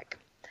voice back.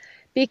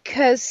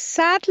 Because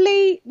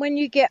sadly, when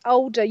you get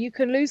older, you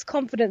can lose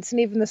confidence in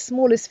even the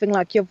smallest thing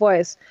like your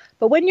voice.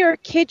 But when you're a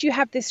kid, you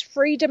have this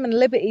freedom and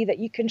liberty that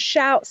you can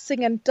shout,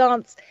 sing and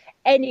dance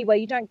anywhere.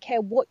 You don't care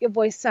what your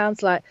voice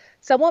sounds like.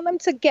 So I want them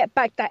to get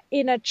back that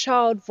inner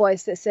child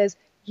voice that says,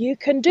 you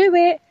can do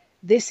it.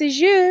 This is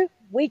you.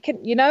 We can,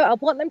 I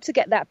want them to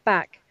get that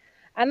back.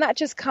 And that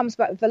just comes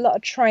back with a lot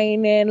of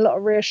training, a lot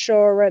of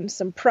reassurance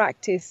and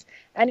practice,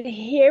 and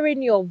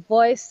hearing your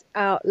voice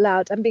out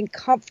loud and being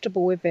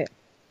comfortable with it.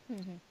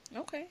 Mm-hmm.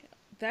 Okay.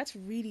 That's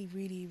really,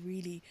 really,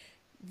 really,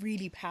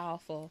 really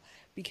powerful,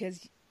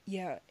 because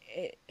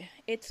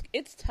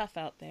it's tough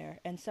out there,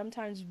 and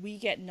sometimes we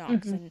get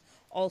knocks and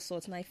all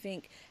sorts. And I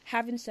think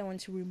having someone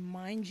to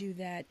remind you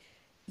that,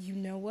 you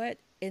know what,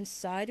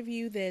 inside of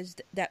you, there's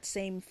that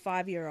same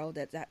 5-year-old,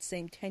 that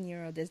same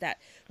 10-year-old, there's that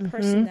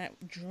person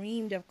that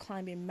dreamed of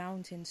climbing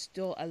mountains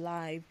still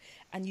alive,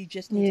 and you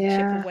just need to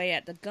chip away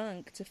at the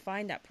gunk to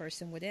find that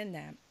person within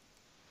them.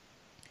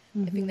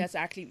 I think that's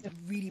actually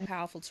really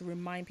powerful, to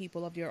remind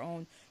people of your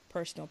own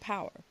personal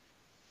power.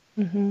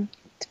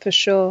 For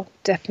sure,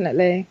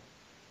 definitely.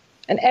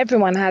 And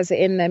everyone has it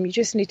in them. You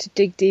just need to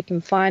dig deep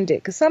and find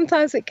it, because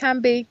sometimes it can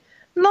be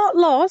not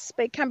lost,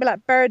 but it can be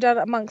like buried down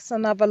amongst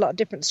another lot of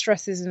different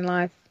stresses in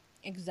life.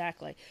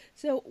 Exactly.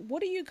 So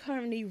what are you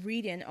currently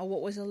reading, or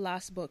what was the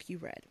last book you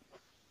read?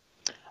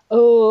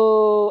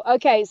 Oh,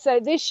 okay. So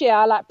this year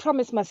I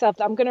promised myself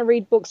that I'm going to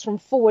read books from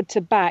forward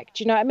to back.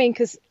 Do you know what I mean?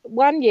 Because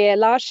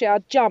last year I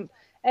jumped.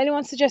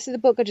 Anyone suggested a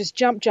book, I just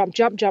jump.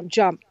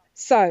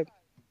 So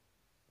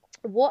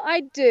what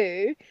I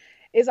do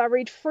is I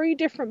read 3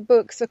 different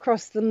books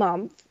across the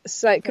month.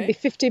 So it could be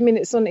 15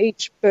 minutes on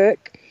each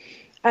book.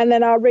 And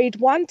then I'll read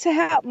one to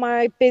help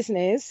my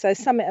business. So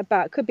something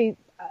about, could be,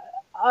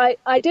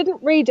 I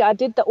didn't read it. I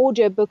did the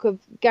audio book of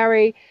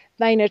Gary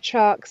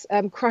Vaynerchuk's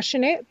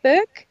Crushing It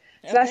book.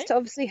 So that's to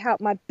obviously help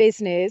my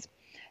business.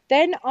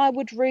 Then I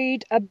would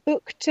read a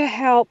book to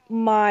help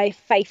my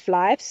faith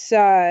life.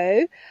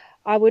 So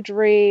I would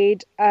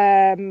read,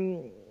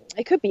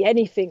 it could be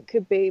anything. It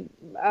could be,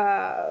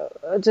 I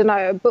don't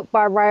know, a book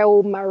by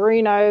Raul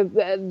Marino,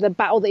 The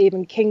Battle That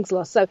Even Kings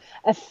Lost. So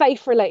a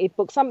faith-related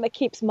book, something that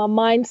keeps my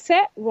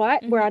mindset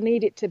right where I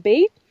need it to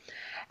be.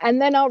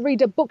 And then I'll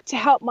read a book to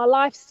help my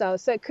lifestyle.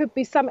 So it could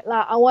be something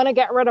like, I want to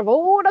get rid of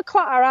all the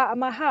clutter out of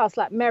my house,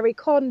 like Mary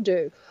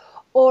Kondo.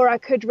 Or I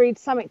could read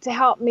something to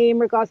help me in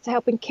regards to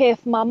helping care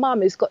for my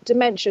mum who's got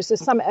dementia. So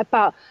something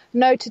about,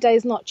 no,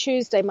 today's not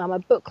Tuesday, mum, a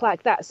book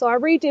like that. So I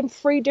read in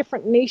 3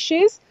 different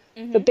niches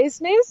for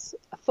business,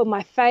 for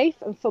my faith,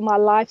 and for my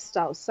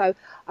lifestyle. So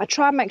I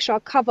try and make sure I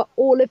cover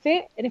all of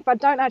it. And if I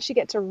don't actually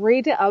get to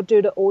read it, I'll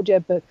do the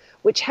audiobook,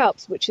 which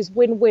helps, which is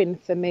win-win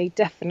for me,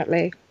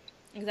 definitely.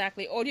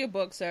 Exactly.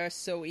 Audiobooks are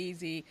so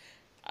easy.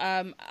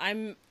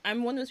 I'm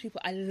one of those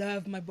people, I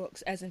love my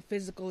books, as in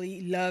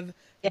physically love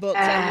books.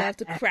 I love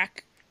to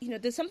crack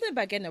there's something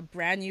about getting a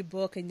brand new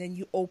book and then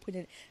you open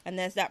it and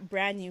there's that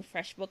brand new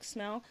fresh book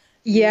smell.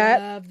 Yeah.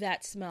 Love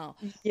that smell.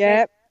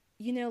 Yeah.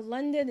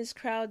 London is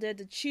crowded,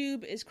 the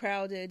tube is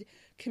crowded,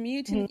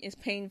 commuting is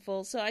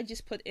painful, so I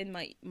just put in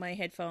my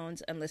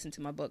headphones and listen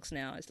to my books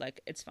now. It's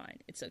like, it's fine,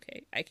 it's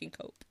okay, I can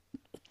cope.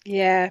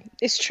 Yeah,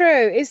 it's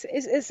true. It's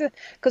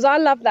because I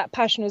love that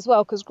passion as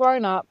well. Because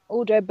growing up,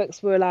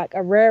 audiobooks were like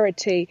a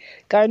rarity.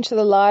 Going to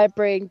the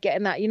library and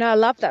getting that, I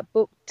love that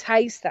book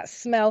taste, that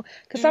smell.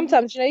 Because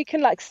sometimes, you can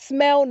like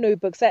smell new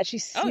books. They actually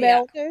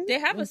smell new. They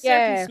have a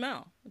certain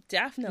smell,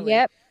 definitely.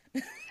 Yep.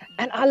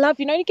 And I love,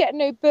 you get a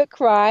new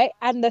book, right?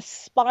 And the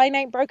spine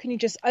ain't broken. You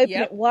just open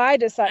it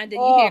wide. It's like, and then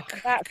you hear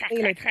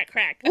crack,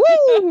 crack.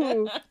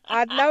 Woo!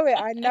 I know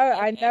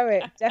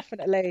it,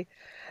 definitely.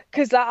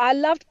 Because I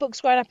loved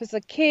books growing up as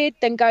a kid,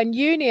 then going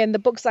uni, and the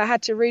books I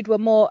had to read were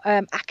more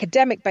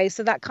academic based.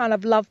 So that kind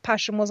of love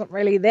passion wasn't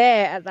really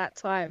there at that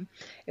time.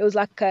 It was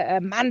like a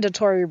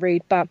mandatory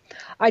read. But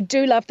I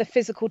do love the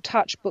physical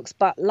touch books.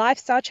 But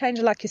lifestyle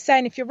changer, like you're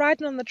saying, if you're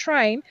riding on the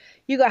train,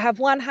 you got to have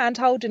one hand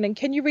holding. And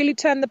can you really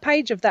turn the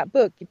page of that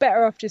book? You're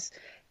better off just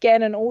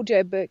getting an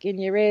audio book in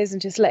your ears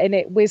and just letting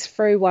it whiz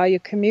through while you're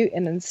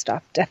commuting and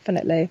stuff.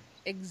 Definitely.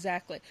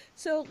 Exactly.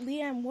 So,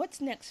 Leanne,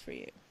 what's next for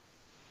you?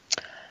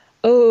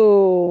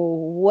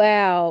 Oh,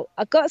 wow.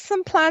 I got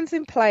some plans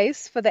in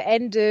place for the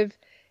end of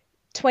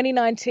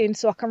 2019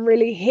 so I can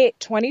really hit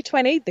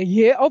 2020, the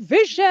year of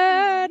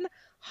vision,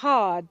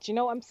 hard. Do you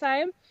know what I'm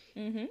saying?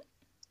 Mm-hmm.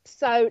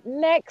 So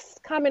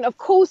next coming, of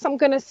course, I'm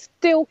going to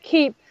still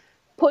keep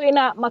putting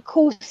out my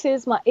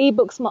courses, my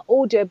ebooks, my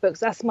audiobooks.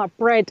 That's my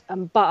bread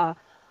and butter.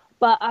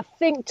 But I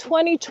think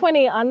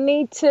 2020, I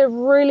need to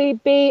really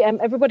be,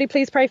 everybody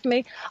please pray for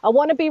me. I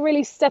want to be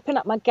really stepping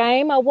up my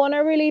game. I want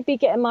to really be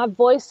getting my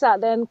voice out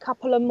there and a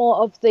couple of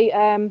more of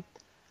the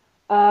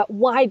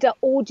wider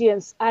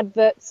audience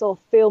adverts or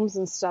films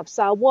and stuff.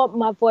 So I want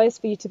my voice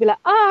for you to be like,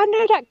 I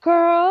know that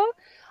girl.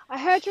 I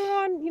heard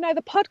her on,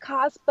 the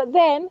podcast, but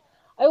then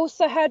I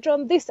also heard her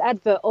on this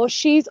advert, or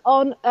she's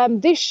on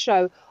this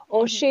show,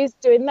 or she's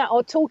doing that,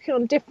 or talking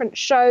on different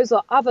shows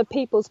or other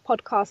people's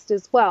podcasts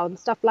as well and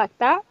stuff like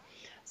that.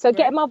 So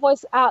getting my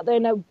voice out there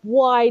in a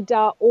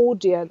wider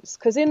audience,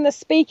 because in the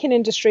speaking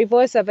industry,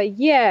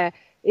 voiceover,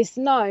 it's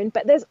known,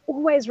 but there's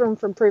always room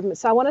for improvement.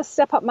 So I want to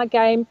step up my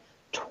game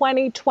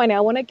 2020.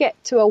 I want to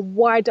get to a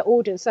wider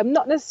audience. So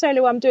not necessarily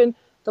when I'm doing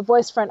the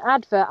voice for an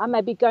advert. I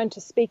may be going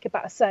to speak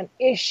about a certain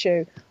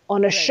issue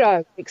on a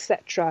show,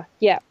 etc.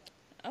 Yeah.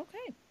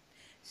 Okay.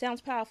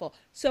 Sounds powerful.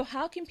 So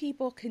how can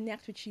people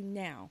connect with you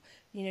now?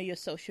 Your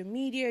social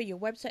media, your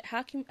website,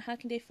 how can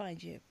they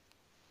find you?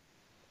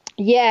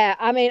 Yeah,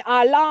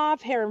 I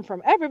love hearing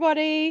from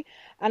everybody.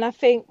 And I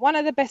think one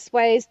of the best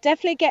ways,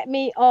 definitely get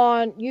me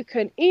on, you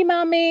can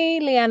email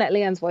me,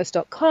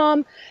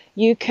 leanne@leannesvoice.com.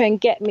 You can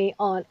get me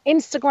on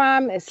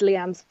Instagram, it's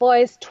Leanne's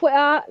Voice,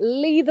 Twitter,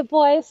 Lee the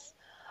Voice.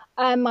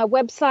 And my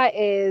website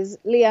is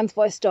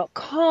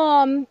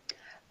leannesvoice.com.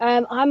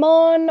 I'm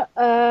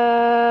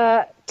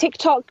on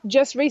TikTok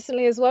just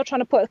recently as well,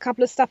 trying to put a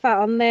couple of stuff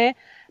out on there.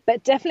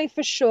 But definitely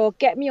for sure,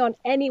 get me on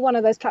any one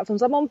of those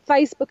platforms. I'm on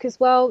Facebook as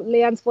well.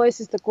 Leanne's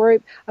Voice is the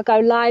group. I go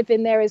live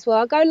in there as well.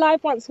 I go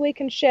live once a week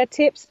and share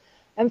tips.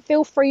 And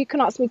feel free, you can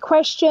ask me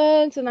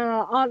questions and then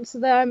I'll answer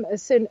them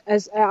as soon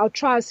as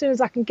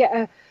I can get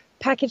a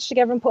package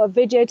together and put a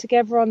video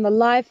together on the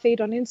live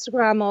feed on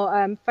Instagram or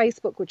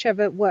Facebook,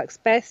 whichever works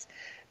best.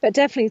 But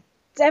definitely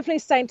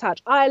stay in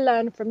touch. I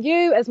learn from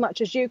you as much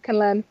as you can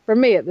learn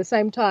from me at the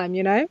same time,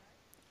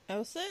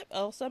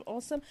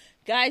 Awesome.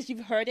 Guys,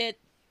 you've heard it.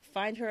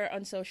 Find her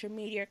on social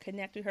media,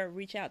 connect with her,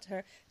 reach out to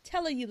her,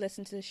 tell her you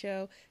listen to the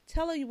show,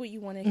 tell her what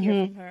you want to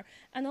hear from her,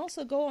 and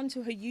also go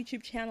onto her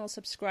YouTube channel,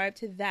 subscribe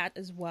to that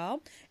as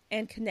well,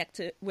 and connect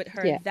with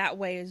her that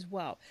way as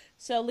well.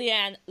 So,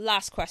 Leanne,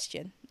 last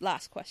question.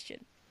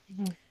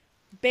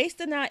 Based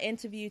on our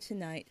interview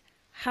tonight,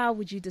 how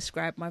would you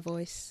describe my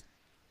voice?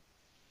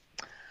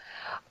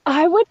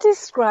 I would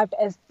describe it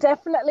as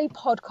definitely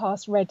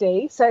podcast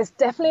ready. So it's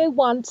definitely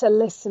one to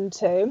listen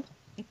to.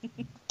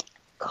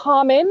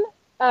 Calming.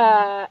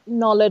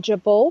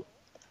 Knowledgeable,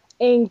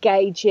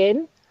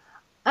 engaging,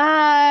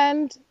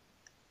 and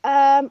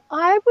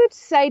I would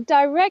say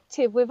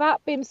directive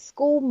without being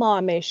school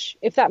momish,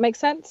 if that makes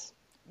sense.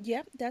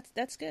 Yeah,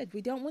 that's good.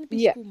 We don't want to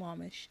be school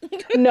momish.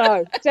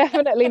 No,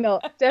 definitely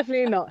not.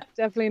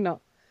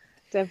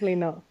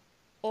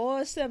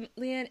 Awesome.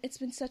 Leanne, it's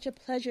been such a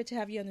pleasure to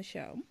have you on the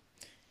show.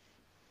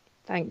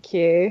 Thank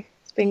you.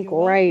 It's been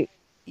great.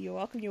 You're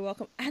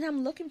welcome. And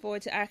I'm looking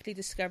forward to actually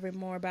discovering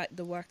more about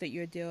the work that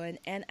you're doing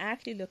and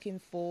actually looking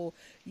for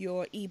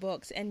your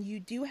ebooks. And you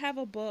do have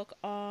a book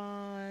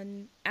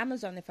on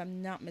Amazon, if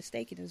I'm not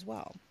mistaken, as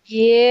well.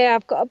 Yeah,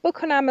 I've got a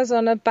book on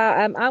Amazon about,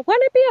 I want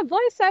to be a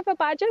voiceover,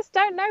 but I just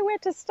don't know where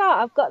to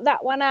start. I've got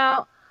that one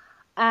out.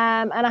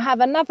 And I have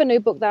another new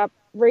book that I've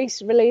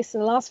released in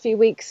the last few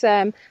weeks,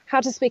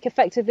 How to Speak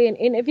Effectively in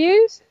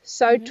Interviews.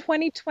 So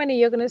 2020,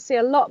 you're going to see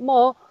a lot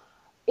more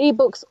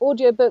ebooks,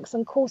 audiobooks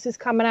and courses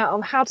coming out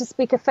on how to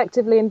speak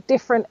effectively in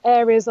different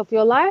areas of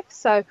your life.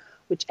 So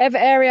whichever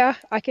area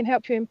I can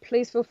help you in,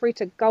 please feel free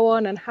to go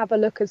on and have a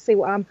look and see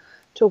what I'm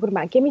talking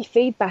about. Give me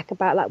feedback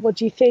about like what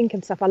do you think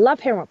and stuff. I love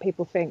hearing what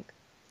people think.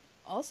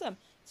 Awesome.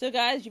 So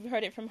guys, you've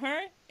heard it from her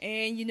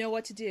and you know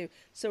what to do.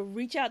 So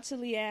reach out to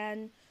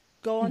Leanne,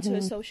 go onto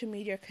her social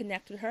media,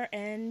 connect with her,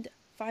 and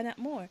find out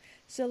more.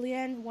 So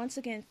Leanne, once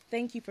again,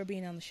 thank you for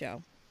being on the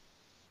show.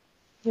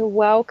 You're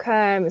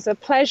welcome. It's a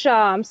pleasure.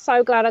 I'm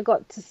so glad I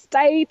got to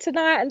stay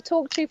tonight and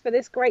talk to you for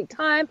this great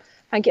time.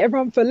 Thank you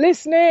everyone for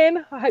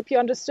listening. I hope you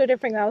understood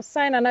everything I was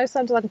saying. I know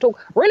sometimes I can talk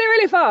really,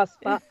 really fast,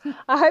 but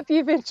I hope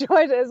you've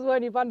enjoyed it as well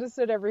and you've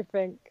understood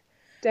everything.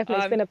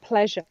 Definitely, it's been a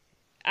pleasure.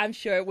 I'm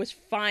sure it was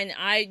fine.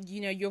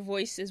 Your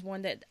voice is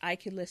one that I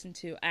could listen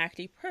to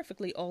actually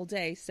perfectly all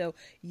day. So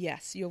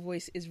yes, your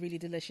voice is really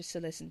delicious to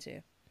listen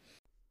to.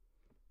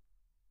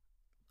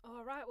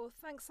 All right, well,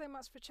 thanks so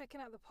much for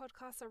checking out the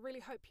podcast. I really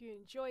hope you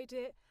enjoyed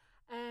it.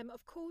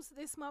 Of course,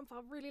 this month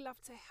I'd really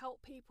love to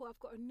help people. I've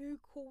got a new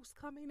course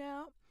coming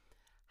out,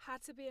 How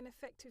to Be an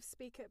Effective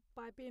Speaker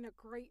by Being a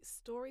Great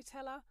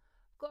Storyteller.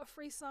 I've got a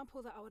free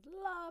sample that I would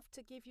love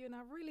to give you, and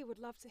I really would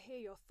love to hear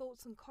your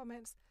thoughts and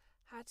comments,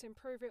 how to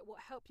improve it, what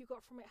help you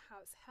got from it, how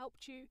it's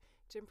helped you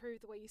to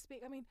improve the way you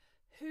speak. I mean,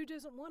 who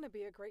doesn't want to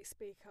be a great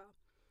speaker?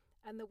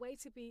 And the way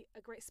to be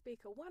a great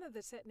speaker, one of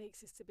the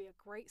techniques is to be a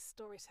great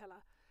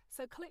storyteller.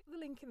 So click the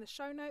link in the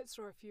show notes,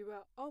 or if you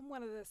were on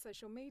one of the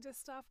social media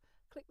stuff,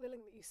 click the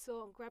link that you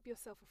saw and grab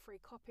yourself a free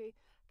copy.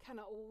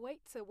 Cannot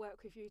wait to work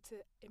with you to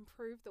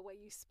improve the way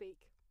you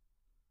speak.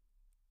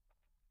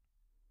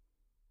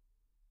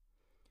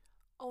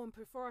 Oh, and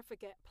before I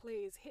forget,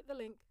 please hit the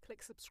link,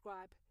 click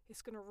subscribe.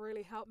 It's going to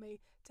really help me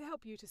to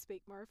help you to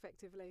speak more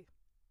effectively.